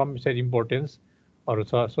so from set इम्पोर्टेन्सहरू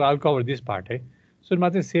छ so I will cover this part है सुरुमा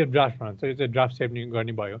चाहिँ सेभ ड्राफ्ट भन्छ यो चाहिँ ड्राफ्ट सेभ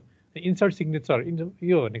गर्ने भयो इन्सर्ट सिग्नेचर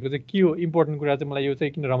यो भनेको चाहिँ के हो इम्पोर्टेन्ट कुरा चाहिँ मलाई यो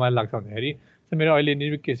चाहिँ किन रमाइलो लाग्छ भन्दाखेरि मेरो अहिले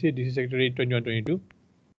Nirvik KC DC secretary 21-22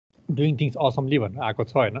 doing things असमली भनेर आएको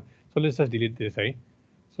छ होइन so let's just delete this है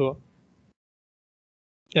सो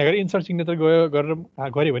त्यहाँ इन्सर्ट सिग्नेचर गरेर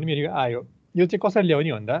गऱ्यो भने मेरो आयो यो चाहिँ कसरी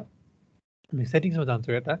ल्याउने भन्दा सेटिङ्समा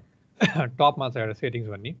जान्छु यता टपमा छ एउटा सेटिङ्स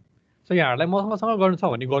भन्ने सो यहाँहरूलाई मसँग गर्नु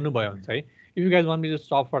छ भने गर्नुभयो हुन्छ है if you guys one me just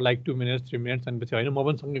stop for like 2 minutes 3 minutes अनि पछि होइन म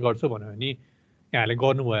पनि सँगै गर्छु भन्यो भने यहाँहरूले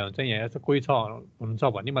गर्नुभयो हुन्छ यहाँ यस्तो कोही छ हुनुहुन्छ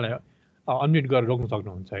भने मलाई अनम्युट गरेर रोक्नु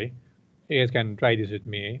सक्नुहुन्छ है यस can try this with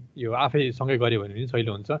me है यो आफै सँगै गऱ्यो भने पनि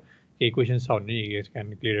सहिलो हुन्छ केही क्वेसन्स छ भने यस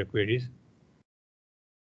क्यान क्लियर क्वेरिज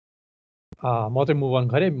म चाहिँ मुभ अन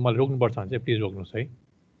गरेँ मलाई रोक्नुपर्छ भने चाहिँ प्लिज रोक्नुहोस् है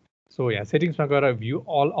सो यहाँ सेटिङ्समा गएर भ्यू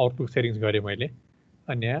अल आउटलुक सेटिङ्स गरेँ मैले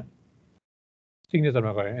अनि यहाँ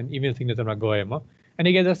सिग्नेचरमा गएँ अनि इमेल सिग्नेचरमा गएँ म अनि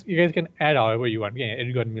you guys can add however you want कि यहाँ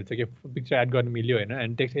एडिट गर्नु मिल्छ कि पिक्चर एड गर्नु मिल्यो होइन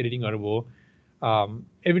अनि टेक्स्ट एडिटिङहरू भयो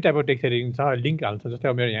every type of text editing छ लिङ्क हाल्छ जस्तै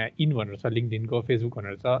अब मेरो यहाँ इन भनेर छ लिङ्कडिनको फेसबुक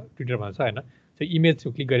भनेर छ ट्विटर भनेर छ होइन सो इमेज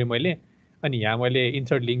क्लिक गरेँ मैले अनि यहाँ मैले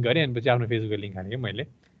इन्सर्ट लिङ्क गरेँ अनि पछि आफ्नो फेसबुकको लिङ्क हालेँ कि मैले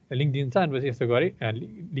लिङ्क दिन्छ अनि पछि यस्तो गरेँ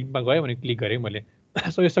लिङ्कमा गएँ भने क्लिक गरेँ मैले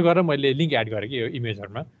सो यस्तो गरेर मैले लिङ्क एड गरेँ कि यो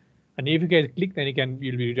इमेजहरूमा अनि if you guys click then you can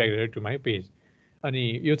will be redirected to my page अनि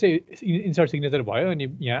यो चाहिँ इन्सर्ट सिग्नेचर भयो अनि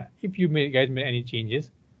यहाँ if you may guys may any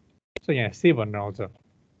changes so यहाँ सेभ भनेर आउँछ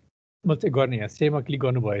म चाहिँ गर्ने यहाँ सेभमा क्लिक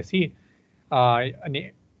गर्नु भएपछि अनि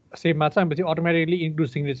सेभमा चाहिँ पछि automatically include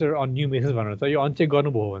signature on new message भनेर छ यो अनचेक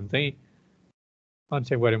गर्नुभयो भने चाहिँ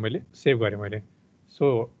अनचेक गरेँ मैले सेभ गरेँ मैले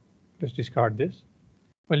सो जस्ट डिस्कार्ड दिस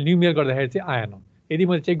मैले न्यू मेल गर्दाखेरि चाहिँ आएन यदि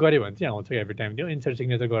मैले चेक गरेँ भने चाहिँ आउँछ एभ्री टाइम त्यो इन्सर्ट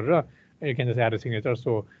सिग्नेचर गरेर you can just add signature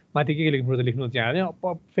so माथि के लेख्नु चाहिँ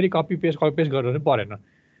हाल्यो फेरि कपी पेस्ट गर्नु पनि परेन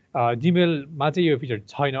जिमेलमा चाहिँ यो फिचर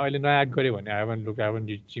छैन अहिले नयाँ एड गऱ्यो भने आई हेभन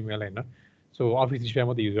जिमेल होइन सो अफिस स्पेयर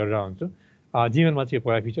मात्रै युज गरेर हुन्छु जिमेलमा चाहिँ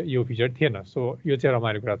पहिला यो फिचर थिएन सो यो चाहिँ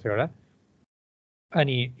रमाइलो कुरा छ एउटा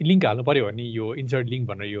अनि लिङ्क हाल्नु पऱ्यो भने यो इन्सर्ट लिङ्क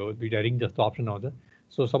भनेर यो दुइटा रिङ जस्तो अप्सन आउँछ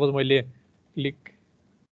सो सपोज मैले क्लिक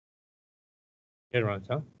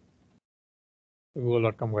भन्छ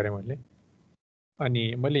google.com गरेँ मैले अनि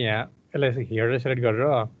मैले यहाँ यसलाई हेरेर सेलेक्ट गरेर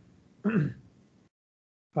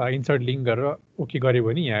इन्सर्ट लिङ्क गरेर ओके गऱ्यो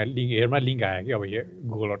भने यहाँ हेरमा लिङ्क आयो कि अब यो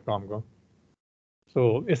google.com को सो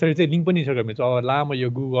यसरी चाहिँ लिङ्क पनि इन्सर्ट गर्नु अब लामो यो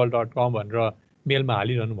google.com भनेर मेलमा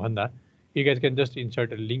हालिरहनु भन्दा you guys can just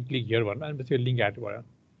insert a link, click here one, and just link add भयो.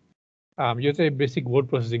 यो चाहिँ बेसिक वर्ड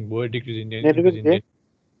प्रोसेसिङ भयो, डिक्रिज इन्डेक्स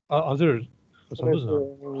हजुर सन्तोष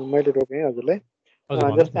न मैले रोकेँ हजुरलाई।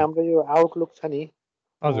 जस्तै हाम्रो यो आउटलुक छ नि,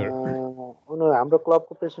 हजुर हाम्रो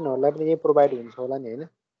क्लबको प्रेसिडेन्टहरूलाई पनि यही प्रोभाइड हुन्छ होला नि होइन?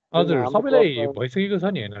 हजुर सबैलाई भइसकेको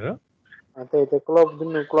छ नि होइन र? त्यही त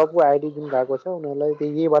क्लबको आइडी जुन भएको छ उनीहरूलाई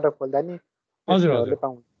त्यही यहीबाट खोल्दा नि प्रेसिडेन्टहरूले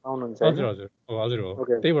पाउनुहुन्छ हजुर हजुर हजुर हो,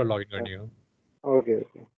 त्यहीबाट लगइन गर्ने हो। ओके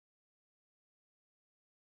ओके,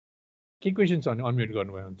 के क्वेसन छ भने अनम्युट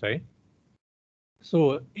गर्नुभयो हुन्छ है। सो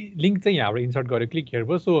लिङ्क चाहिँ यहाँबाट इन्सर्ट गरेर क्लिक हेयर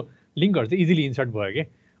भयो। सो लिङ्कहरू चाहिँ इजिली इन्सर्ट भयो कि।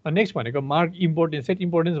 नेक्स्ट भनेको मार्क इम्पोर्टेन्स, सेट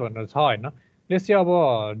इम्पोर्टेन्स भनेर छ होइन। त्यस चाहिँ अब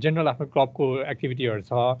जेनरल आफ्नो क्लबको एक्टिभिटीहरू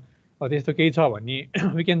छ त्यस्तो केही छ भने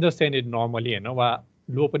we can just send it normally होइन, वा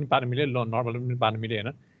लो पनि पार्न मिल्यो, नर्मल पनि पार्न मिल्यो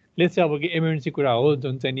होइन। लेट्स चाहिँ अब कि इमर्जेन्सी कुरा हो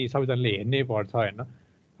जुन चाहिँ नि सबैजनाले हेर्नै पर्छ होइन।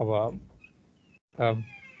 अब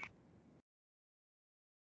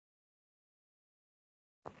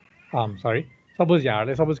सरी सपोज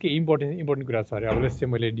यहाँहरूले सपोज के इम्पोर्टेन्ट कुरा छ अरे, अब लेट्स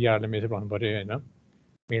चाहिँ मैले डिआरलाई मेसेज भन्नु पऱ्यो होइन,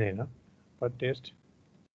 मेन होइन बट टेस्ट।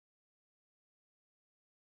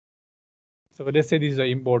 सो लेट्स चाहिँ दिस इज अ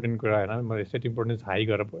इम्पोर्टेन्ट कुरा होइन, मैले सेट इम्पोर्टेन्स हाई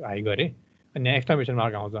गरेँ अनि एक्सक्लामेसन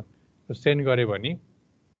मार्क आउँछ, सेन्ड गरेँ भने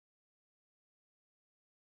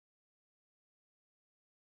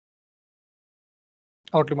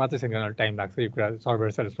आउटलुकमा चाहिँ सेन्ड गर्न टाइम लाग्छ, यो कुरा सर्भर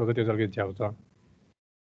सोध्दा त्यो जल्दी झ्याउँछ।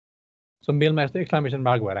 सो मेलमा यस्तो एक्सक्लामेसन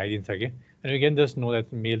मार्क भएर आइदिन्छ कि, अनि we can just know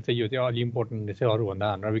that मेल चाहिँ यो चाहिँ अलि इम्पोर्टेन्ट रहेछ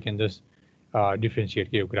अरूभन्दा भनेर वी क्यान जस्ट डिफ्रेन्सिएट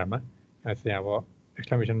कि यो कुरामा। यहाँ चाहिँ अब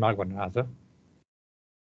एक्सक्लामेसन मार्क भनेर आएको छ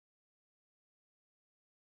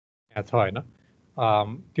यहाँ छ होइन,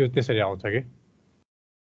 त्यो त्यसरी आउँछ कि।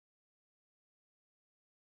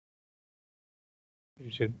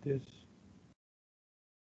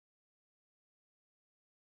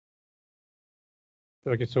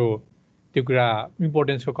 ओके, सो त्यो कुरा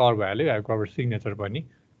इम्पोर्टेन्सको कभर भइहाल्यो, कभर सिग्नेचर पनि।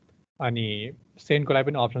 अनि सेन्डको लागि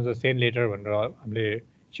पनि अप्सन छ, सेन्ड लेटर भनेर हामीले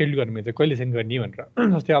सेड्युल गर्नु मिल्छ कहिले सेन्ड गर्ने भनेर।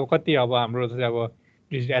 जस्तै अब कति अब हाम्रो जस्तै अब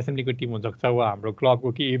डिस्ट्रिक्ट एसेम्ब्लीको टिम हुनसक्छ, वा हाम्रो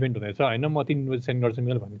क्लबको के इभेन्ट हुँदैछ होइन, म 3 बजी सेन्ड गर्छु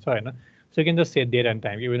मेल भन्ने छ होइन। So can just set date and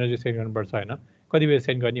time, event चाहिँ सेन्ड गर्नुपर्छ होइन, कति बजी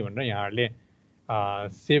सेन्ड गर्ने भनेर यहाँहरूले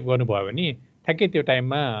सेभ गर्नुभयो भने ठ्याक्कै त्यो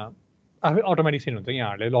टाइममा आफै अटोमेटिक सेन्ड हुन्छ।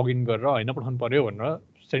 यहाँहरूले लगइन गरेर होइन पठाउनु पऱ्यो भनेर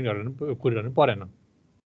सेन्ड गर्नु कुरिरहनु परेन।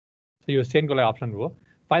 यो सेन्डको लागि अप्सन हो।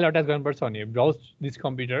 फाइल अट्याच गर्नुपर्छ भने browse this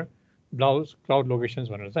computer, browse cloud locations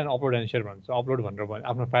भनेर चाहिँ अपलोड एन्ड सेयर भन्छ। अपलोड भनेर भयो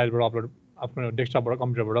आफ्नो फाइलबाट अपलोड, आफ्नो डेस्कटपबाट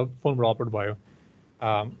कम्प्युटरबाट फोनबाट अपलोड भयो।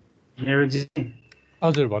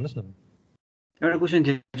 हजुर भन्नुहोस् न। एउटा क्वेसन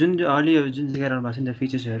थियो, जुन अलि जुन सिकाइरहनु भएको छ नि त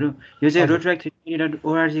फिचर्सहरू, यो चाहिँ रोटरैक्ट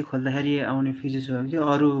ओआरजी खोल्दाखेरि आउने फिचर्स हो कि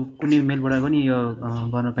अरू कुनै मेलबाट पनि यो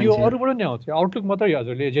गर्न पाइन्छ? यो अरूबाट नि आउँछ, आउटलुक मात्रै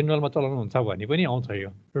हजुरले जेनरलमा चलाउनुहुन्छ भने पनि आउँछ, यो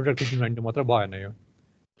रोटरैक्ट 392 मात्र भएन यो।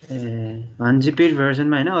 भनेपछि पेड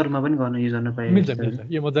भर्जनमा होइन अरूमा पनि युज गर्न पाइन्छ? मिल्छ,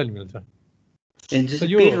 यो मजाले मिल्छ।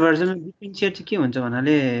 पेड भर्जनमा डिफरेन्सिएट चाहिँ के हुन्छ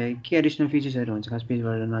भन्नाले के एडिसनल फिचर्सहरू हुन्छ खास पेड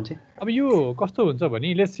भर्जनमा चाहिँ? अब यो कस्तो हुन्छ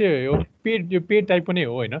भने लेट्स चाहिँ यो पेड टाइपको नै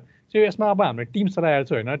हो होइन। सो यसमा अब हामीले टिम्स चलाएको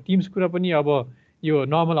छ होइन, टिम्स कुरा पनि अब यो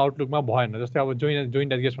नर्मल आउटलुकमा भएन। जस्तै अब जोइन्ट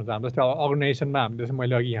एज गेस्ट भन्छ हाम्रो, जस्तै अर्गनाइजेसनमा हामीले जस्तै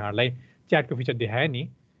मैले अघि यहाँहरूलाई च्याटको फिचर देखाएँ नि,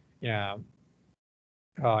 यहाँ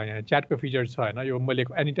च्याटको फिचर छ होइन। यो मैले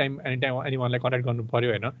एनी टाइम एनीवानलाई कन्ट्याक्ट गर्नु पऱ्यो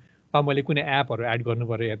होइन, अब मैले कुनै एपहरू एड गर्नु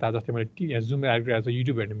पऱ्यो यता, जस्तै मैले जुम एड गरेको छ,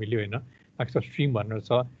 युट्युब हेर्नु मिल्यो होइन, स्ट्रिम भनेर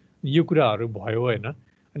छ, यो कुराहरू भयो होइन।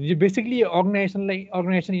 अनि यो बेसिकली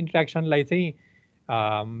अर्गनाइजेसन इन्ट्रेक्सनलाई चाहिँ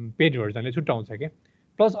पेड भर्जनले छुट्याउँछ क्या।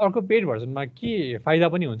 प्लस अर्को पेड भर्जनमा के फाइदा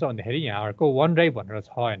पनि हुन्छ भन्दाखेरि यहाँहरूको वन ड्राइभ भनेर छ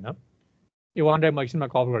होइन। यो वन ड्राइभ म एकछिनमा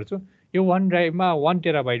कभर गर्छु। यो वन ड्राइभमा 1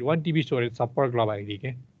 टेराबाइट 1 TB स्टोरेज छ पर क्लब आइडी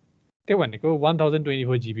के, त्यो भनेको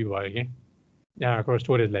 1024 GB भयो कि यहाँको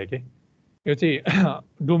स्टोरेजलाई के। यो चाहिँ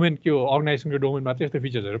डोमेन के हो, अर्गनाइजेसनको डोमेनमा चाहिँ यस्तो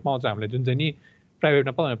फिचर्सहरू पाउँछ हामीले, जुन चाहिँ नि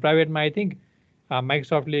प्राइभेटमा पाउँदैन। प्राइभेटमा आई थिङ्क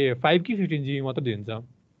माइक्रोसफ्टले 5 कि 15 GB मात्र दिन्छ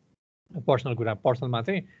पर्सनल कुरा, पर्सनलमा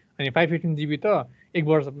चाहिँ। अनि 515 GB त 1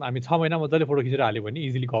 वर्ष हामी 6 महिना मजाले फोटो खिचेर हाल्यो भने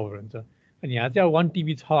इजिली कभर हुन्छ। अनि यहाँ चाहिँ अब 1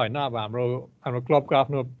 TB छ होइन। अब हाम्रो क्लबको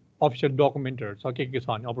आफ्नो अफिसियल डकुमेन्टहरू छ, के छ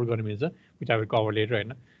भने अपलोड गर्नु मिल्छ, which I will cover letter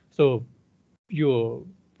होइन। सो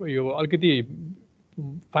यो अलिकति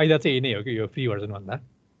फाइदा चाहिँ यही नै हो कि यो फ्री भर्जनभन्दा।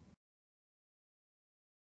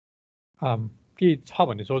 के छ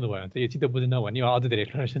भन्ने सोध्नुभयो भने चाहिँ यो चित्त बुझेन भने अझै धेरै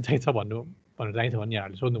एक्सप्लेनेसन चाहिन्छ भनेर चाहिन्छ भने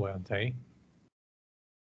यहाँहरूले सोध्नुभयो भने चाहिँ।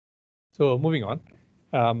 सो मुभिङ अन,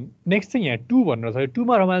 नेक्स्ट चाहिँ यहाँ 2 भनेर छ।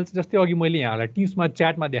 2मा रमाइलो चाहिँ जस्तै अघि मैले यहाँलाई टिम्समा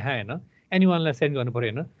च्याटमा देखाएँ होइन, एनीवानलाई सेन्ड गर्नु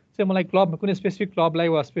पऱ्यो होइन। चाहिँ मलाई क्लबमा कुनै स्पेसिफिक क्लबलाई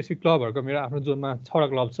वा स्पेसिफिक क्लबहरूको मेरो आफ्नो जोनमा 6वटा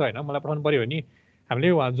क्लब छ होइन, मलाई पठाउनु पऱ्यो भने हामीले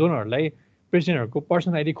उहाँ जोनहरूलाई प्रेसिडेन्टहरूको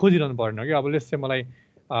पर्सनल आइडी खोजिरहनु परेन कि। अब लेट्स चाहिँ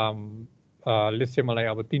मलाई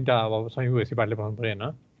अब 3टा अब संयुक्त हेसी पार्टीले पठाउनु पऱ्यो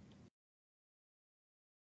होइन।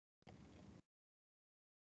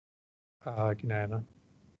 किन आएन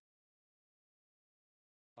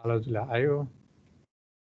बालाजुलाई आयो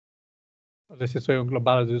जस्तै स्वयं क्लब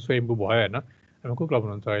बालाजु स्वयम्भू भयो होइन हामी को क्लब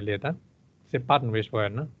हुनुहुन्छ अहिले यता चाहिँ पाटन वेस्ट भयो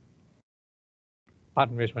होइन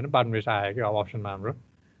पाटन वेस्ट भयो पाटन वेस्ट आयो कि अब अप्सनमा हाम्रो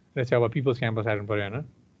त्यसै अब पिपल्स क्याम्पस आइरहनु पऱ्यो होइन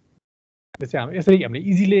त्यसै यसरी हामीले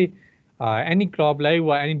इजिली एनी क्लबलाई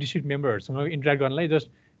वा एनी डिस्ट्रिक्ट मेम्बरहरूसँग इन्टरेक्ट गर्नलाई जस्ट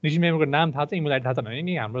डिस्ट्रिक्ट मेम्बरको नाम थाहा छ इमेल आइडी थाहा छ भने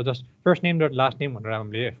नि हाम्रो just first name dot last name भनेर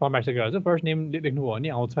हामीले फर्मेट चाहिँ गरेर फर्स्ट नेम लेख्नुभयो भने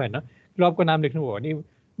आउँछ होइन क्लबको नाम लेख्नुभयो भने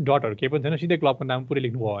डटहरू केही पनि छैन सिधै क्लबको नाम पुरै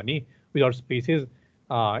लेख्नुभयो भने विदाउट स्पेसेस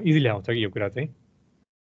इजिली आउँछ कि यो कुरा चाहिँ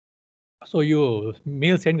सो यो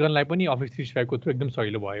मेल सेन्ड गर्नलाई पनि अफिस 365 को थ्रु एकदम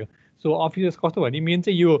सजिलो भयो सो अफिस कस्तो भने मेन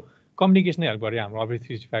चाहिँ यो कम्युनिकेसनै हेल्प गर्यो हाम्रो अफिस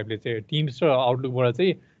 365 ले चाहिँ टिम्स र आउटलुकबाट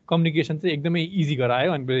चाहिँ कम्युनिकेसन चाहिँ एकदमै इजी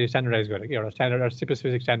गरायो अनि स्ट्यान्डर्डाइज गरेँ कि एउटा स्ट्यान्डर्ड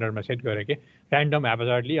स्पेसिफिक स्ट्यान्डर्डमा सेट गरेँ कि ऱ्यान्डम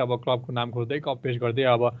ह्यापजार्डली अब क्लबको नाम खोज्दै कपी पेस्ट गर्दै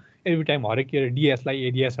अब एभ्री टाइम हरेक के अरे डिएसलाई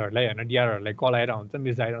एडिएसहरूलाई होइन डिआरहरूलाई कल आएर हुन्छ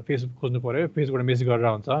मेसेज आएर फेसबुक खोज्नु पऱ्यो फेसबुकबाट मेसेज गरेर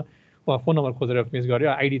हुन्छ फोन नम्बर खोजेर मेसेज गर्यो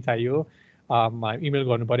आइडी चाहियो इमेल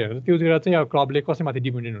गर्नु पऱ्यो भने त्यो कुरा चाहिँ अब क्लबले कसैमाथि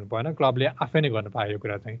डिपेन्डेन्ट हुनु भएन क्लबले आफै नै गर्न पायो यो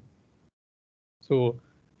कुरा चाहिँ सो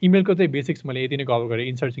इमेलको चाहिँ बेसिक्स मैले यति नै कभर गरेँ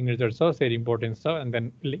इन्सर्ट सिग्नेचर छ सेयर इम्पोर्टेन्स छ एन्ड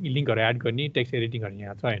देन लिङ्कहरू एड गर्ने टेक्स्ट एडिटिङहरू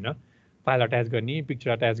यहाँ छ होइन फाइल अट्याच गर्ने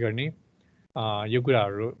पिक्चर अट्याच गर्ने यो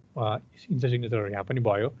कुराहरू इन्सर्ट सिग्नेचरहरू यहाँ पनि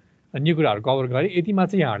भयो अनि यो कुराहरू कभर गरेँ यतिमा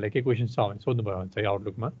चाहिँ यहाँहरूलाई के क्वेसन्स छ भने सोध्नुभयो भने चाहिँ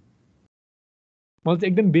आउटलुकमा मैले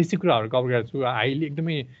चाहिँ एकदम बेसिक कुराहरू कभर गरेको छु हाइली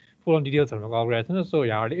एकदमै फुल डिटेल्सहरूमा कभर गरेको छैन सो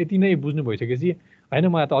यहाँहरूले यति नै बुझ्नु भइसकेपछि होइन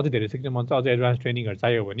मलाई त अझै धेरै सिक्न मन छ अझै एडभान्स ट्रेनिङहरू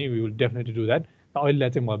चाहियो भने we will definitely do that अहिलेलाई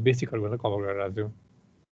चाहिँ म बेसिकहरू कभर गरिरहेको छु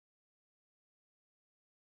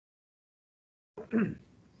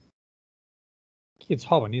के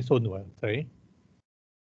छ भने सोध्नुभयो है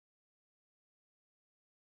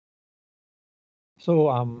सो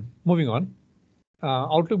मुभिङ अन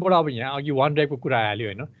आउटलुकबाट अब यहाँ अघि वान ड्राइभको कुरा आइहाल्यो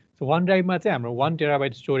होइन सो वान ड्राइभमा चाहिँ हाम्रो 1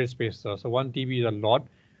 टेराबाइट स्टोरेज स्पेस छ so 1 TB is a lot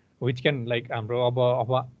which can like हाम्रो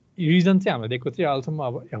अब रिजन चाहिँ हामीले दिएको चाहिँ अहिलेसम्म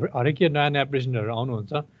अब हरेक नयाँ नयाँ प्रेसिडेन्टहरू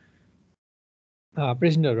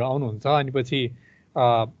आउनुहुन्छ अनि पछि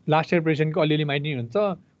लास्ट इयर प्रेसिडेन्टको अलिअलि माइनिङ हुन्छ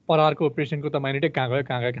पर अर्को प्रेसिडेन्टको त माइनेटै कहाँ गयो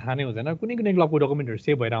थाहा नै हुँदैन कुनै कुनै क्लबको डकुमेन्टहरू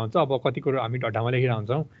सेभ भएर हुन्छ अब कति कुरो हामी ढड्डामा लेखेर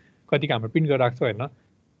हुन्छौँ कतिको हाम्रो प्रिन्ट गरेर राख्छ होइन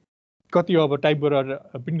कति अब टाइप गरेर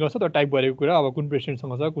प्रिन्ट गर्छ तर टाइप गरेको कुरा अब कुन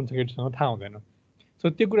प्रेसिडेन्टसँग छ कुन सेक्रेटरीसँग थाहा हुँदैन सो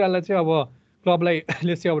त्यो कुरालाई चाहिँ अब क्लबलाई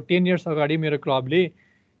चाहिँ अब 10 इयर्स अगाडि मेरो क्लबले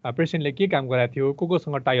प्रेसिडेन्टले के काम गराएको थियो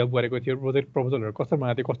कोसँग टाइअप गरेको थियो प्रोजेक्ट प्रपोजलहरू कस्तो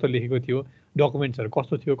बनाएको थियो कस्तो लेखेको थियो डकुमेन्ट्सहरू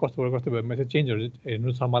कस्तो थियो कस्तो भयो मेरो चेन्जहरू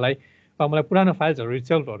हेर्नु छ मलाई पुरानो फाइल्सहरू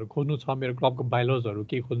रिसल्टहरू खोज्नु छ मेरो क्लबको बाइलजहरू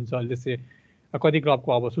के खोज्नु छ अहिले कति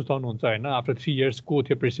क्लबको अब सुचाउनुहुन्छ होइन आफ्टर 3 इयर्स को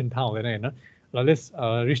थियो प्रेसिडेन्ट थाहा हुँदैन होइन ल लेट्स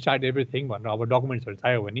रिस्टार्ट एभ्रिथिङ भनेर अब डकुमेन्ट्सहरू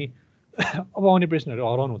चाहियो भने अब आउने प्रेसिडेन्टहरू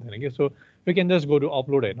हराउनु हुँदैन कि so we can just go to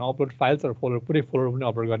upload होइन अपलोड फाइल्सहरू पुरै फोल्डर पनि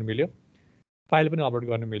अपलोड गर्न मिल्यो फाइल पनि अपलोड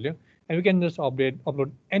गर्न मिल्यो and we can just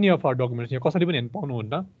upload any of our documents यहाँ कसरी पनि हेर्नु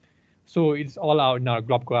पाउनुहुन्न so it's all out in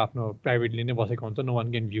क्लबको आफ्नो प्राइभेटली नै बसेको हुन्छ no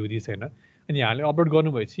one can view this होइन अनि यहाँले अपलोड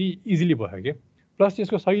गर्नुभएपछि इजिली भयो कि प्लस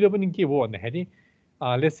यसको सजिलो पनि के हो भन्दाखेरि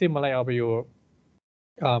लेट्स चाहिँ मलाई अब यो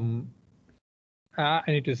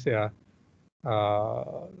any two send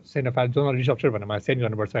a file zonal restructure भनेर मलाई सेन्ड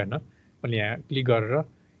गर्नुपर्छ होइन मैले यहाँ क्लिक गरेर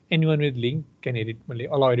anyone with link can edit मैले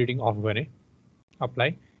अलाउ एडिटिङ अफ गरेँ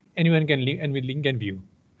apply anyone can link and with link can view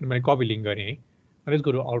अनि मैले कपी लिङ्क गरेँ है लेट्स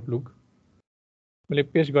गो टु आउटलुक मैले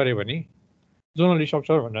पेस्ट गरेँ भने जोनल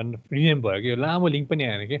रिस्ट्रक्चर भनेर रिनेम भयो कि लामो लिङ्क पनि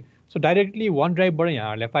आएन कि सो डाइरेक्टली वान ड्राइभबाट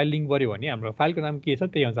यहाँहरूले फाइल लिङ्क गऱ्यो भने हाम्रो फाइलको नाम के छ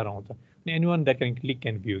त्यही अनुसार आउँछ अनि anyone that can click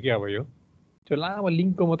can view क्या अब यो त्यो लामो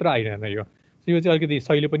लिङ्कको मात्र आइरहेन यो सो यो चाहिँ अलिकति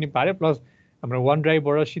सहिलो पनि पार्यो प्लस हाम्रो वान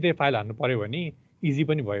ड्राइभबाट सिधै फाइल हाल्नु पऱ्यो भने इजी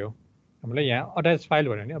पनि भयो हामीलाई यहाँ अट्याच फाइल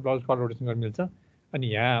भन्यो भने ब्राउज कलर रोटेसन गर्न मिल्छ अनि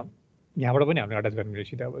यहाँबाट पनि हामीले अट्याच गर्न मिल्यो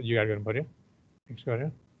सिधै अब जुगाड गर्नु पऱ्यो नेक्स्ट गऱ्यो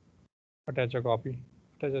अट्याच कपी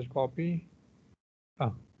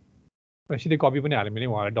सिधै कपी पनि हाल्नु मिलेँ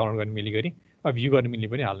उहाँलाई डाउनलोड गर्न मिली गरी अब भ्यू गर्न मिल्ने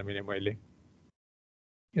पनि हाल्नु मिलेँ मैले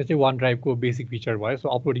यो चाहिँ वान ड्राइभको बेसिक फिचर भयो so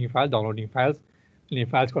uploading file downloading files अनि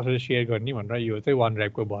फाइल्स कसरी सेयर गर्ने भनेर यो चाहिँ वान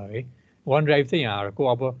ड्राइभको भयो है वान ड्राइभ चाहिँ यहाँहरूको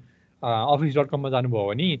अब office.com जानुभयो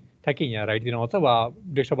भने ठ्याक्कै यहाँ राइटतिर आउँछ वा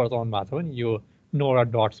डेस्कटपबाट चलाउनु भएको छ भने यो नौवटा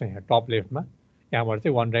डट छ यहाँ टप लेफ्टमा यहाँबाट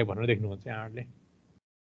चाहिँ वान ड्राइभ भनेर देख्नुहुन्छ यहाँहरूले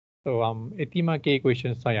सो यतिमा केही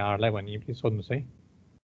क्वेसन्स छ यहाँहरूलाई भने प्लिज सोध्नुहोस् है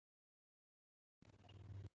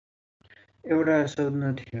एउटा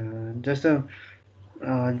सोध्नु थियो जस्तो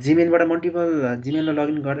जिमेलबाट मल्टिपल जिमेलमा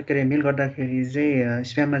लगइन गर्दा के अरे मेल गर्दाखेरि चाहिँ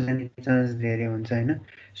स्प्याममा जाने चान्स धेरै हुन्छ होइन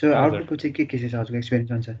सो आउटलुकको चाहिँ के छ हजुरको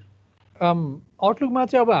एक्सपिरियन्स अनुसार आउटलुकमा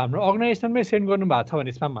चाहिँ अब हाम्रो अर्गनाइजेसनमै सेन्ड गर्नु भएको छ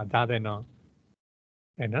भने स्प्याममा जाँदैन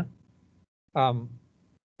होइन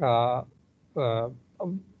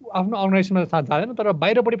आफ्नो अर्गनाइजेसनमा जाँदैन तर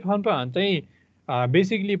बाहिरपट्टि पठाउनु भने चाहिँ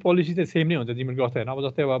बेसिकली पोलिसी चाहिँ सेम नै हुन्छ जिमेलको जस्तो होइन अब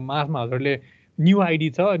जस्तै अब मासमा हजुरले न्यू आइडी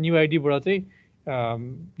छ न्यू आइडीबाट चाहिँ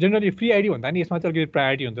जेनरली फ्री आइडी भन्दा नि यसमा चाहिँ अलिकति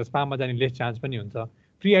प्रायोरिटी हुन्छ स्पाममा जाने लेस चान्स पनि हुन्छ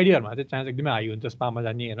फ्री आइडीहरूमा चाहिँ चान्स एकदमै हाई हुन्छ स्पाममा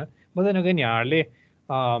जाने होइन मजानगरी यहाँहरूले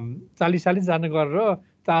 40 जना गरेर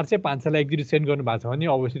 400 500लाई एकचोटि सेन्ड गर्नु भएको छ भने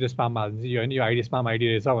अभियसली त्यो स्पाममा हालिदिन्छ यो होइन यो आइडी स्पाम आइडी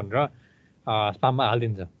रहेछ भनेर स्पाममा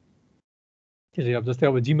हालिदिन्छ त्यो चाहिँ अब जस्तै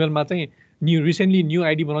अब जिमेलमा चाहिँ रिसेन्टली न्यू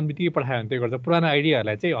आइडी बनाउने बित्तिकै पठायो भने त्यो गर्छ पुरानो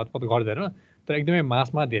आइडीहरूलाई चाहिँ हतपत गर्दैन तर एकदमै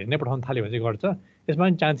मासमा धेरै नै पठाउन थाल्यो भने चाहिँ गर्छ यसमा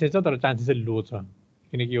पनि चान्सेस छ तर चान्सेस चाहिँ लो छ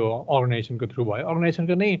किनकि यो अर्गनाइजेसनको थ्रु भयो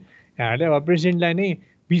अर्गनाइजेसनको नै यहाँहरूले अब प्रेसिडेन्टलाई नै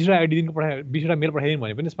 20वटा आइडी दिनको 20वटा मेल पठाइदिनु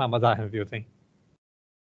भने पनि स्पाममा जाँदैन त्यो चाहिँ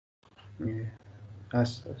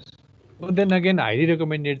देन अगेन हाइली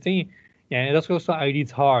रेकमेन्डेड चाहिँ यहाँ जसको जस्तो आइडी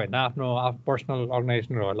छ होइन आफ्नो पर्सनल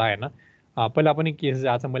अर्गनाइजेसनहरूलाई होइन पहिला पनि केसेस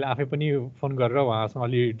आएको छ मैले आफै पनि फोन गरेर उहाँसँग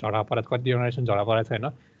अलि झगडा परेको कति अर्गनाइजेसन झगडा परेको छ होइन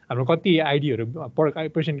हाम्रो कति आइडीहरू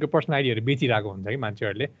पेसेन्टको पर्सनल आइडीहरू बेचिरहेको हुन्छ कि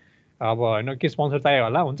मान्छेहरूले अब होइन के स्पोन्सर चाहियो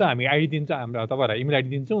होला हुन्छ हामी आइडी दिन्छौँ हाम्रो तपाईँहरूलाई इमेल आइडी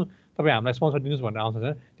दिन्छौँ तपाईँ हामीलाई स्पोन्सर दिनुहोस् भनेर आउँछ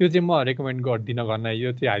त्यो चाहिँ म रेकमेन्ड गर्दिनँ गर्न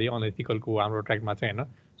यो चाहिँ हाली अनएथिकलको हाम्रो ट्र्याकमा चाहिँ होइन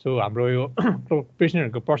सो हाम्रो यो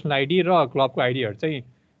पेसेन्टहरूको पर्सनल आइडी र क्लबको आइडीहरू चाहिँ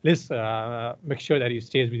lace make sure that you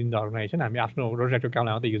stage within the organisation हामी आफ्नो रोटरयाक्टको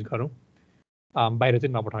कामलाई मात्रै युज गरौँ बाहिर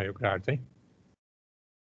चाहिँ नपठाउँ यो कुराहरू चाहिँ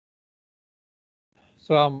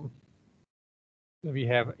so we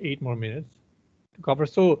have 8 more minutes to cover.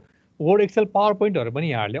 So Word, Excel, PowerPointहरू पनि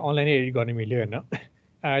यहाँहरूले अनलाइनै एडिट गर्ने मिल्यो होइन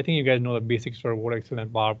I think you guys know the basics for word Excel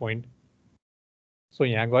and PowerPoint so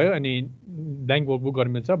यहाँ गयो अनि ब्ल्याङ्क वर्कबुक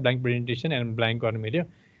गर्नु मिल्छ ब्ल्याङ्क प्रेजेन्टेसन एन्ड ब्ल्याङ्क गर्नु मिल्यो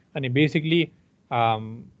अनि बेसिकली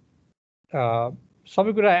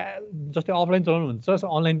सबै कुरा जस्तै अफलाइन चलाउनुहुन्छ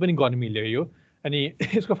अनलाइन पनि गर्नु मिल्यो यो अनि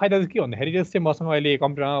यसको फाइदा चाहिँ के भन्दाखेरि चाहिँ मसँग अहिले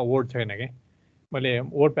कम्प्युटरमा वर्ड छैन क्या मैले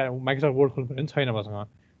वर्ड माइक्रोसफ्ट वर्ड खोल्नु पनि छैन मसँग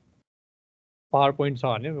पावर पोइन्ट छ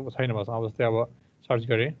भने छैन मसँग अब जस्तै अब सर्च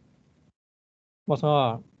गरेँ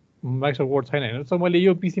मसँग माइक्रोसफ्ट वर्ड छैन होइन सो मैले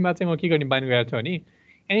यो पिसीमा चाहिँ म के गर्ने बानी गएको छु भने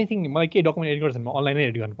एनिथिङ मलाई के डकुमेन्ट एडिट गर्छ भने म अनलाइनै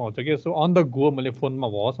एडिट गर्न पाउँछु कि सो अन द गो मैले फोनमा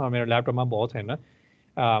भओस् मेरो ल्यापटपमा भओस् होइन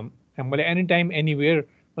मैले एनी टाइम एनिवेयर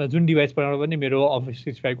जुन डिभाइसबाट पनि मेरो अफिस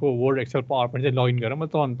 365 को वर्ड एक्सेल पावर पोइन्ट चाहिँ लगइन गरेर म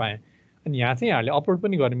चलाउनु पाएँ अनि यहाँ चाहिँ यहाँले अपलोड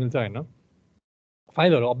पनि गर्न मिल्छ होइन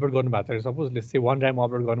फाइलहरू अपलोड गर्नु भएको छ suppose let's say one ड्राइभमा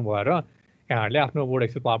upload गर्नु भएर यहाँहरूले आफ्नो word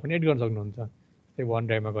Excel power point edit गर्न सक्नुहुन्छ त्यही वन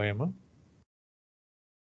ड्राइभमा गएँ म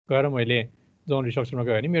गएर मैले जोन रिस्ट्रक्चरमा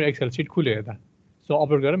गयो भने मेरो एक्सेल सिट खुल्यो यता सो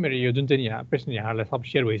अपलोड गरेर मेरो यो जुन चाहिँ यहाँ पेसेन्ट यहाँलाई सब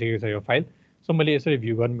सेयर भइसकेको छ यो फाइल सो मैले यसरी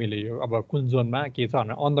भ्यू गर्नु मिल्यो यो अब कुन जोनमा के छ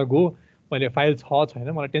भनेर अन द गो मैले फाइल छ छैन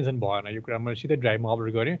मलाई टेन्सन भएन यो कुरा मैले सिधै ड्राइभमा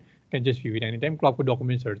अपलोड गरेँ can just view it any time क्लबको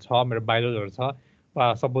डकुमेन्ट्सहरू छ मेरो बायोहरू छ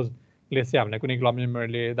वा सपोज लेट्स चाहिँ हामीलाई कुनै क्लब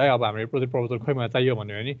मेम्बरले दाइ अब हाम्रो प्रोजेक्ट प्रपोजल खोइ मलाई चाहियो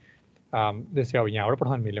भन्यो भने त्यसै अब यहाँबाट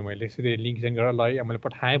पठाउनु मिल्यो मैले सिधै लिङ्क सेन्ड गरेर ल मैले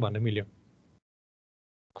पठाएँ भन्नु मिल्यो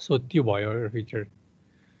सो त्यो भयो फिचर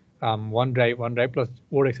वन drive plus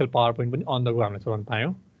word Excel power point पनि अन द गो हामीले चलाउनु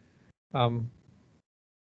पायौँ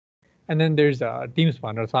and then there is teams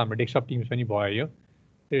भनेर छ हाम्रो डेस्कटप टिम्स पनि भयो यो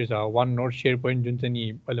there is one note share point जुन चाहिँ नि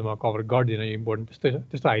अहिले म कभर गर्दिनँ यो इम्पोर्टेन्ट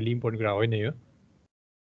त्यस्तो हाइली इम्पोर्टेन्ट कुरा होइन यो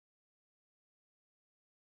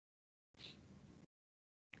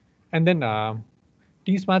एन्ड देन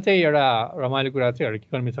टिम्समा चाहिँ एउटा रमाइलो कुरा चाहिँ के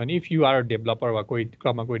गर्नु छ भने इफ यु आर डेभलपर वा कोही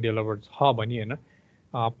क्लबमा कोही डेभलपर छ भने होइन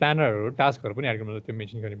प्लानरहरू टास्कहरू पनि एड गर्नु त्यो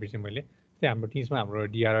मेन्सन गर्ने बिर्सेँ मैले त्यही हाम्रो टिम्समा हाम्रो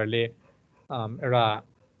डिआरआरले एउटा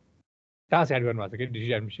टास्क एड गर्नुभएको छ कि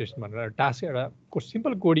डिजिटल एडमिनिस्ट्रेसन भनेर टास्क एउटा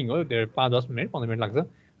सिम्पल कोडिङ हो त्यो 5-10 मिनट 15 मिनट लाग्छ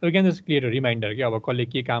you can just create reminder कि अब कसले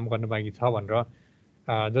के काम गर्नु बाँकी छ भनेर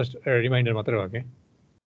जस्ट रिमाइन्डर मात्रै हो कि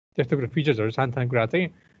त्यस्तो कुरा फिचर्सहरू सानो सानो कुरा चाहिँ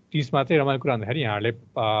टिम्समा चाहिँ रमाइलो कुरा भन्दाखेरि यहाँहरूले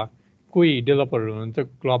कोही डेभलपरहरू हुनुहुन्छ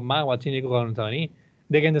क्लबमा वा चिनेको गर्नुहुन्छ भने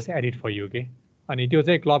they can just edit for you के अनि त्यो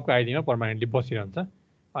चाहिँ क्लबको आइडीमा पर्मानेन्टली बसिरहन्छ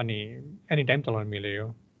अनि एनी टाइम चलाउनु मिल्यो यो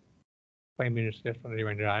 5 मिनट्स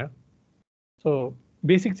रिमाइन्डर आयो सो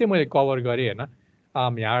बेसिक चाहिँ मैले कभर गरेँ होइन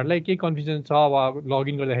यहाँहरूलाई केही कन्फ्युजन छ वा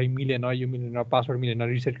लगइन गर्दाखेरि मिलेन यो मिलेन पासवर्ड मिलेन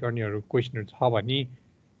रिसेट गर्नेहरू क्वेसनहरू छ भने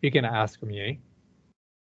यु क्यान आस्क मी है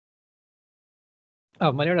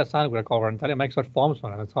मैले एउटा सानो कुरा कभर गर्न थालेँ माइक्रोसफ्ट फर्म्स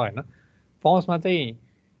भनेर छ होइन फर्म्समा चाहिँ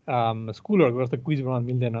स्कुलहरूको जस्तो क्विज बनाउनु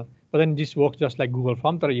मिल्दैन then this work just like Google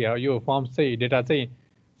form तर यो फर्म्स चाहिँ डेटा चाहिँ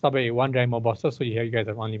सबै वन ड्राइभमा बस्छ so you guys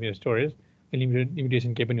have unlimited storage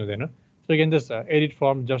limitation केही पनि हुँदैन so you can just edit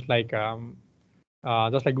form just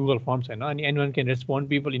like Google firms होइन अनि anyone can respond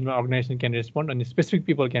people in organisation can respond अनि स्पेसिफिक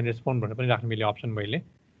पिपल क्यान रेस्पोन्ड भनेर पनि राख्नु मिल्यो अप्सन मैले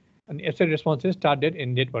अनि एब्सेप्ट रेस्पोन्स चाहिँ स्टार्ट डेट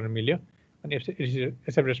एन्ड डेट भनेर मिल्यो अनि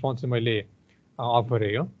एब्सेप्ट रेस्पोन्स चाहिँ मैले अफ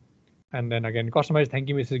गरेँ यो and then again customize thank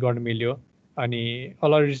you message गर्नु मिल्यो अनि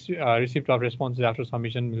अलर receipt of response after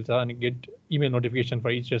submission मिल्छ अनि get email notification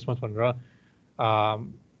for each response भनेर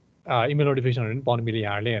इमेल नोटिफिकेसनहरू पनि पाउनु मिल्यो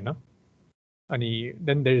यहाँहरूले होइन अनि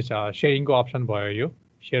देन देयर इज सेयरिङको अप्सन भयो यो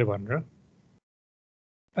सेयर भनेर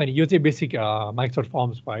अनि यो चाहिँ बेसिक माइक्रोसफ्ट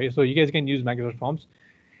फर्म्स भयो so you guys can use Microsoft firms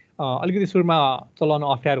अलिकति सुरुमा चलाउन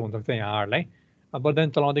अप्ठ्यारो हुनसक्छ यहाँहरूलाई बट देन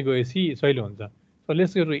चलाउँदै गएपछि सहिलो हुन्छ सो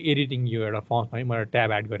लेट्स गो एडिटिङ यो एउटा फर्म्स है मैले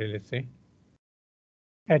ट्याब एड गरेँ लेट्स चाहिँ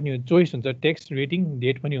एड न्यू चोइस हुन्छ टेक्स्ट रेटिङ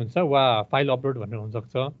डेट पनि हुन्छ वा फाइल अपलोड भनेर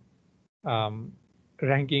हुनसक्छ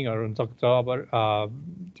ऱ्याङ्किङहरू हुनसक्छ अब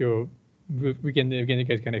त्यो we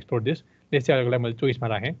can explore this let's चाहिँ अहिलेको लागि मैले चोइसमा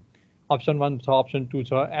राखेँ अप्सन 1 छ अप्सन 2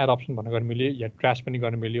 छ एड अप्सन भनेर गर्न मिल्यो या ट्र्यास पनि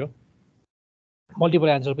गर्न मिल्यो मल्टिपल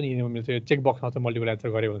एन्सर पनि दिनु मिल्छ चेक बक्समा चाहिँ मल्टिपल एन्सर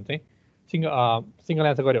गऱ्यो भने चाहिँ सिङ्गल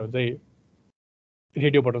एन्सर गऱ्यो भने चाहिँ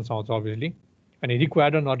रेडियो बटन्स आउँछ अभियसली अनि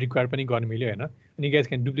रिक्वायर्ड र नट रिक्वायर्ड पनि गर्न मिल्यो होइन अनि guys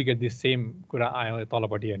can duplicate this same कुरा आयो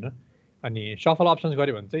तलपट्टि होइन अनि सफल अप्सन्स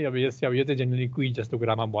गऱ्यो भने चाहिँ अब यो चाहिँ जेनरली क्विज जस्तो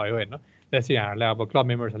कुरामा भयो होइन जस्तै यहाँहरूलाई अब क्लब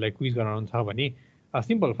मेम्बर्सहरूलाई क्विज गराउनु छ भने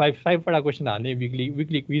सिम्पल फाइभवटा क्वेसन हाल्ने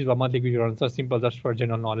विकली क्विज वा मन्थली क्विज गराउनु छ simple just for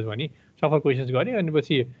general knowledge भने सफल क्वेसन्स गऱ्यो अनि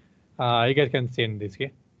पछि you guys can send this के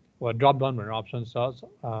ड्रप डाउन भनेर अप्सन छ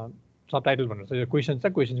सब टाइटल भनेर छ क्वेसन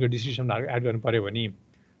छ क्वेसनको डिस्क्रिप्सन एड गर्नु पऱ्यो भने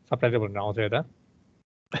सब टाइटल भनेर आउँछ यता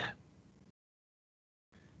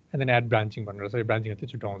एन्ड देन एड ब्रान्चिङ भनेर चाहिँ ब्रान्चिङ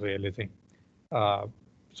चाहिँ छुट्याउँछ यसले चाहिँ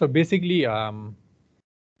सो बेसिकली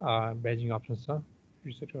ब्याजिङ अप्सन्स छ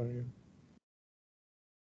रिसेट गर्यो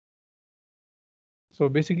सो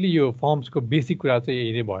बेसिकली यो फर्म्सको बेसिक कुरा चाहिँ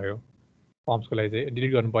यही नै भयो फर्म्सको लागि चाहिँ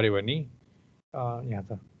डिलिट गर्नु पऱ्यो भने यहाँ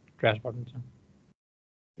छ ट्र्यास बटन छ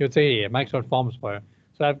यो चाहिँ माइक्रोसफ्ट फर्म्स भयो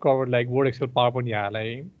so I cover like word Excel power पनि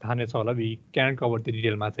यहाँलाई थाहा नै छ होला वी क्यान कभर त्यो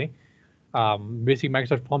डिटेलमा चाहिँ बेसिक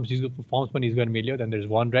माइक्रोसफ्ट फर्म्स पनि युज गर्न मिल्यो then there is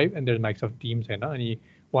one drive and there is Microsoft teams होइन अनि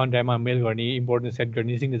वन ड्राइभमा मेल गर्ने इम्पोर्टेन्ट सेट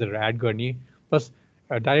गर्ने सिग्नेचरहरू एड गर्ने प्लस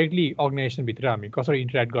डाइरेक्टली अर्गनाइजेसनभित्र हामी कसरी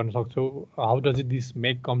इन्टरेक्ट गर्न सक्छौँ how does it this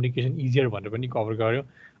make communication easier भनेर पनि कभर गर्यो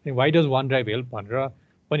अनि why does one drive help भनेर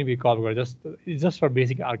पनि वी कभर गर्यो जस्ट फर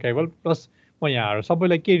बेसिक आर्काइभल प्लस म यहाँहरू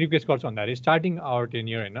सबैलाई के रिक्वेस्ट गर्छु भन्दाखेरि स्टार्टिङ आवर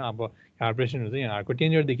टेन्यर होइन अब यहाँ प्रेसिडेन्ट हुन्छ यहाँहरूको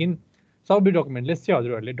टेन्यरदेखि सबै डकुमेन्टले चाहिँ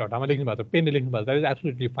हजुरहरूले ढटामा लेख्नु भएको छ पेनले लेख्नु भएको छ द्याट इज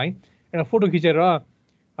एब्सोल्युटली फाइन एउटा फोटो खिचेर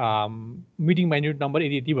मिटिङ माइन्युट नम्बर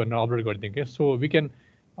यति भनेर अपलोड गरिदिउँ क्या so we can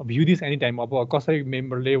view this any time अब कसै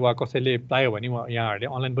मेम्बरले वा कसैले पायो भने यहाँहरूले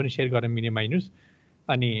अनलाइन पनि सेयर गर्न मिल्ने माइन्युट्स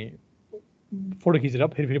अनि फोटो खिचेर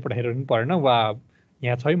फेरि पठाइरहनु पनि परेन वा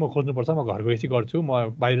यहाँ छै म खोज्नुपर्छ म घर गएपछि गर्छु म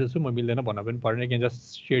बाहिर छु म मिल्दैन भन्न पनि परेन can just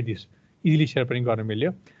share this easily share पनि गर्न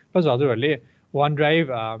मिल्यो प्लस हजुरहरूले वान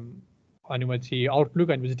ड्राइभ अनि पछि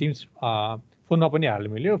आउटलुक अनि पछि टिम्स फोनमा पनि हाल्नु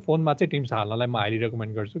मिल्यो फोनमा चाहिँ टिम्स हाल्नलाई म हाइली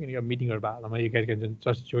रेकमेन्ड गर्छु किनकि अब मिटिङहरू हाल्नमा एक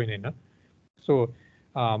जस्ट जोइन होइन so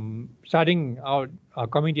starting our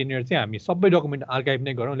committee year चाहिँ हामी सबै डकुमेन्ट आर्काइभ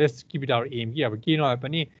नै गरौँ let's keep it our aim कि अब के नभए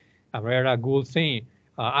पनि हाम्रो एउटा गोल चाहिँ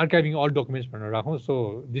आर्काइभिङ अल डकुमेन्ट्स भनेर राखौँ so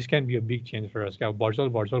this can be a big change for अस अब भर्चुअल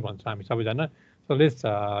भन्छ हामी सबैजना सो लेट्स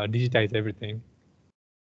डिजिटाइज एभ्रिथिङ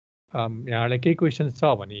यहाँहरूलाई केही क्वेसन्स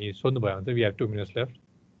छ भने सोध्नुभयो भने चाहिँ we have 2 minutes left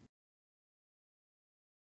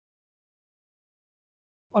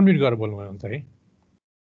unmute गरेर बोल्नुभयो हुन्छ है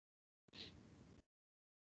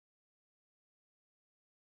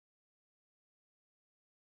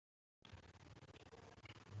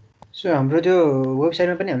सो हाम्रो त्यो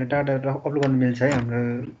वेबसाइटमा पनि हामीले डाटा अपलोड गर्न मिल्छ है हाम्रो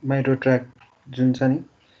माइ रोट्र्याक्ट जुन छ नि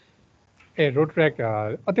ए रोट्र्याक्ट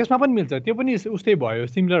त्यसमा पनि मिल्छ त्यो पनि उस्तै भयो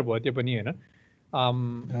सिमिलर भयो त्यो पनि होइन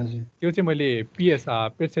त्यो चाहिँ मैले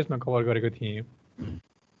पेसेसमा कभर गरेको थिएँ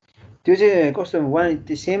त्यो चाहिँ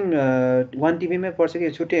कस्तो सेम वान टिभीमै पर्छ कि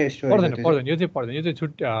छुट्टै पर्दैन यो चाहिँ पर्दैन यो चाहिँ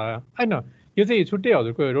छुट्टै होइन यो चाहिँ छुट्टै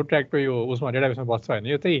हजुरको रोट्र्याक्टको यो उसमा डेटाबेसमा बस्छ होइन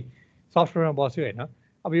यो चाहिँ सफ्टवेयरमा बस्यो होइन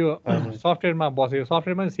अब यो सफ्टवेयरमा बस्यो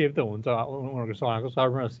सफ्टवेयरमा सेभ त हुन्छ उनीहरूको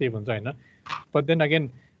सर्भरमा सेभ हुन्छ होइन बट देन अगेन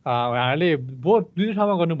उहाँहरूले बोथ दुई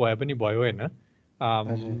ठाउँमा गर्नु भए पनि भयो होइन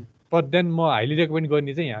बट देन म हाइली रेकमेन्ड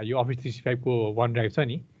गर्ने चाहिँ यहाँ यो अफिस 365 को वन ड्राइभ छ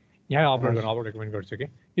नि यहाँ अपलोड रेकमेन्ड गर्छु कि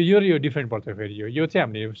यो डिफ्रेन्ट पर्छ फेरि यो चाहिँ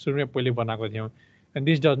हामीले सुरुमै पहिले बनाएको थियौँ and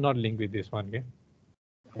this does not link with this one के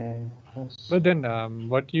but then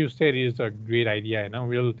what you said is a great idea होइन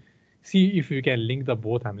will see if you can link the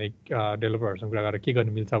both हामीले डेभलपरहरूसँग कुरा गरेर के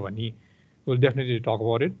गर्नु मिल्छ भने will definitely talk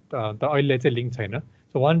about it त अहिले चाहिँ लिङ्क छैन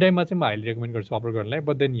सो वान टाइममा चाहिँ म हाइली रेकमेन्ड गर्छु अपलोड गर्नलाई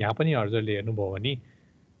बट देन यहाँ पनि हजुरले हेर्नुभयो भने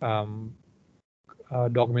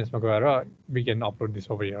डकुमेन्ट्समा गएर we can upload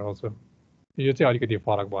this over here also यो चाहिँ अलिकति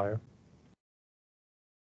फरक भयो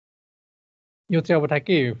यो चाहिँ अब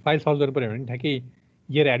ठ्याक्कै फाइल सर्च गर्नु पऱ्यो भने ठ्याक्कै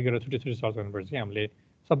इयर एड गरेर छुट्टै सर्च गर्नुपर्छ कि हामीले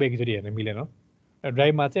सबै एकचोटि हेर्न मिलेन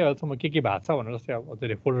ड्राइभमा चाहिँ अहिलेसम्म के भएको छ भनेर जस्तै अब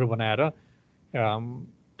हजुरले फोल्डर बनाएर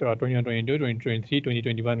 2022 2023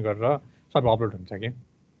 2021 गरेर सबै अपलोड हुन्छ कि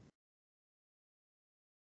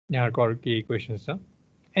यहाँहरूको अरू केही क्वेसन्स छ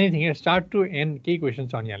एनिथिङ स्टार्ट टु एन्ड केही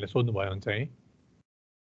क्वेसन्स छ भने यहाँले सोध्नुभयो हुन्छ है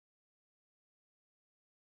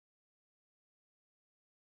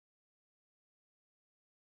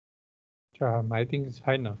आई थिङ्क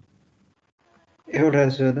छैन एउटा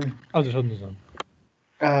सोधौँ हजुर सोध्नुहोस्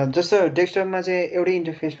न जस्तो डेस्कटपमा चाहिँ एउटै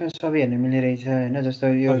इन्टरफेसमा सबै हेर्न मिल्ने रहेछ होइन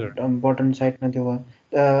जस्तो यो हजुर बटन साइडमा त्यो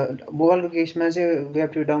मोबाइलको केसमा चाहिँ we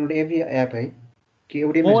have to download every app है कि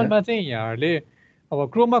एउटैमा छ मोबाइलमा चाहिँ यहाँहरूले अब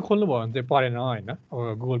क्रोममा खोल्नुभयो भने चाहिँ परेन होइन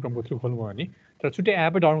अब गुगल क्रोमको थ्रु खोल्नुभयो भने तर छुट्टै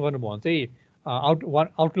एपै डाउनलोड गर्नुभयो भने चाहिँ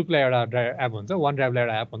आउटलुकलाई एउटा एप हुन्छ वान ड्राइभलाई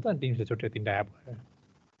एउटा एप हुन्छ अनि टिम्सले छुट्टै 3टा एप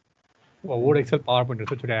भयो वर्ड एक्सेल पावर पोइन्टहरू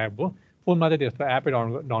चाहिँ छुट्टै एप भयो फोनमा चाहिँ त्यस्तो एपै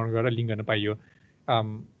डाउनलोड गरेर लिङ्क गर्न पाइयो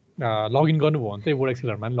लगइन गर्नुभयो भने चाहिँ वर्ड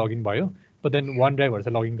एक्सेलहरूमा पनि लगइन भयो बट देन वान ड्राइभहरू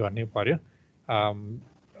चाहिँ लगइन गर्नै पऱ्यो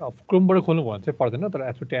क्रोमबाट खोल्नुभयो भने चाहिँ पर्दैन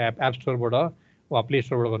तर छुट्टै एप स्टोरबाट वा प्ले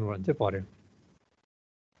स्टोरबाट गर्नुभयो भने चाहिँ पऱ्यो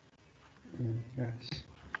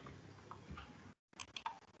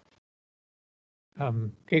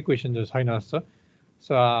केही क्वेसन्सहरू छैन जस्तो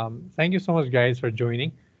so thank you so much guys for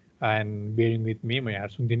joining and bearing with me म यहाँ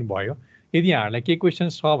सुनिदिनु भयो यदि यहाँहरूलाई केही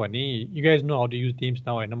क्वेसन्स छ भने you guys know how to use teams न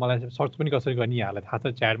होइन मलाई सर्च पनि कसरी गर्ने यहाँहरूलाई थाहा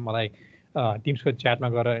छ च्याट मलाई टिम्सको च्याटमा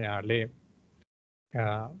गएर यहाँहरूले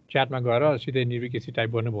च्याटमा गएर सिधै निर्विकेसी टाइप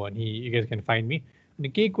गर्नुभयो भने you guys can find me अनि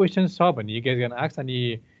केही क्वेसन्स छ भने यु गाइज क्यान आस्क अनि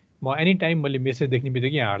म एनी टाइम मैले मेसेज देख्ने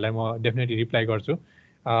बित्तिकै यहाँहरूलाई म डेफिनेटली रिप्लाई गर्छु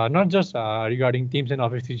not just regarding teams and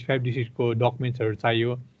office 365 डिसिसको डकुमेन्ट्सहरू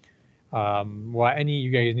चाहियो वा any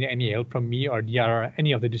you guys need any help from me or DR or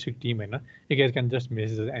any of the district team होइन you guys can just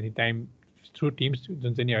message us anytime through teams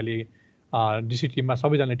जुन चाहिँ नि अहिले district टिममा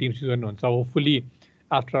सबैजना टिम्स युज गर्नुहुन्छ hopefully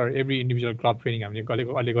after every individual club training हामीले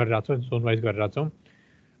अहिले गरिरहेको छौँ जोन वाइज गरिरहेको छौँ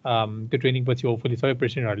त्यो ट्रेनिङ पछि होपफुली सबै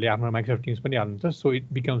प्रेसिडेन्टहरूले आफ्नो माइक्रोसफ्ट टिम्स पनि हाल्नुहुन्छ so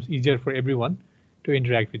it becomes easier for every one to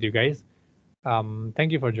interact with you guys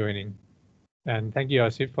thank you for joining and thank you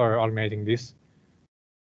Asif for organising this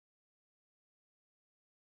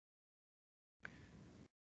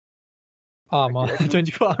म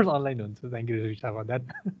 24 hours अनलाइन हुन्छु thank you Risa for that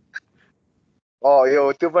यो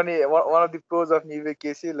त्यो पनि one of the pros of Nirvik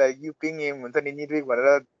KC like you पिङ हिम हुन्छ नि निर्विक भनेर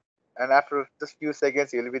and after just few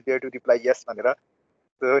seconds will be there to reply यस भनेर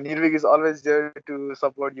so Nirvik is always there to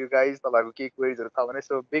support you guys तपाईँहरूको केही क्वेरिजहरू छ भने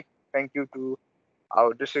so big thank you to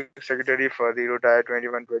our district secretary for the Rotaract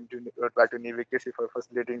 2122 Rotaract to Nivik KC for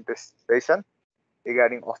facilitating this session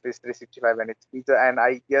regarding Office 365 and its feature. And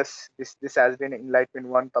I guess this has been enlightenment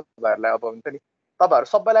one तपाईँहरूलाई अब हुन्छ नि तपाईँहरू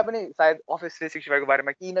सबैलाई पनि सायद Office 365 को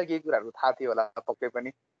बारेमा केही न केही कुराहरू थाहा थियो होला पक्कै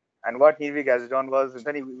पनि and what Nivik has done was हुन्छ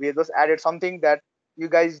नि we just added something that you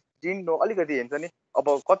guys didn't know अलिकति हुन्छ नि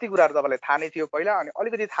अब कति कुराहरू तपाईँलाई थाहा नै थियो पहिला अनि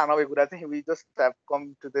अलिकति थाहा नभएको कुरा चाहिँ we just have come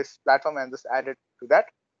to this platform and just added to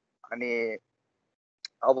that अनि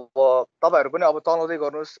अब तपाईँहरू पनि अब चलाउँदै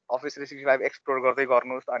गर्नुहोस् Office 365 एक्सप्लोर गर्दै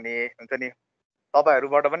गर्नुहोस् अनि हुन्छ नि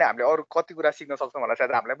तपाईँहरूबाट पनि हामीले अरू कति कुरा सिक्न सक्छौँ होला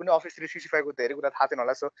सायद हामीलाई पनि Office 365 को धेरै कुरा थाहा छैन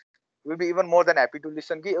होला so will be even more than happy to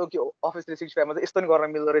listen कि ओके Office 365 मा चाहिँ यस्तो नि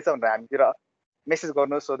गर्न मिल्दो रहेछ भनेर हामीतिर मेसेज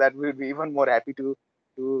गर्नुहोस् so that will be even more happy to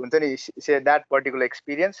हुन्छ नि share that particular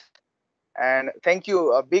experience and thank you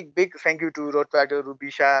big thank you to road tractor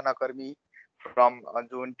रुबिशा Nakarmi from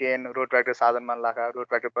John 10 road tractor साधन मानलाखा रोड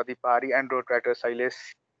ट्र्याक्टर प्रदीप पहाडी and road tractor Shailesh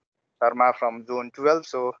Sharma from John 12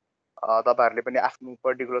 so तपाईँहरूले पनि आफ्नो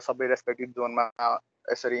particular सबै respective जोनमा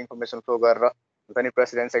यसरी इन्फर्मेसन फ्लो गरेर हुन्छ नि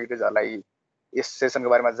प्रेसिडेन्ट सेक्रेटरीहरूलाई यस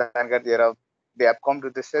सेसनको बारेमा जानकारी दिएर they have come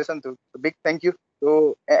to this session to big thank you so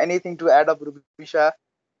anything to add up रुबिशा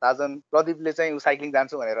साजन प्रदीपले चाहिँ साइक्लिङ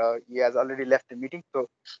जान्छु भनेर he has already left the meeting so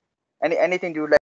anything to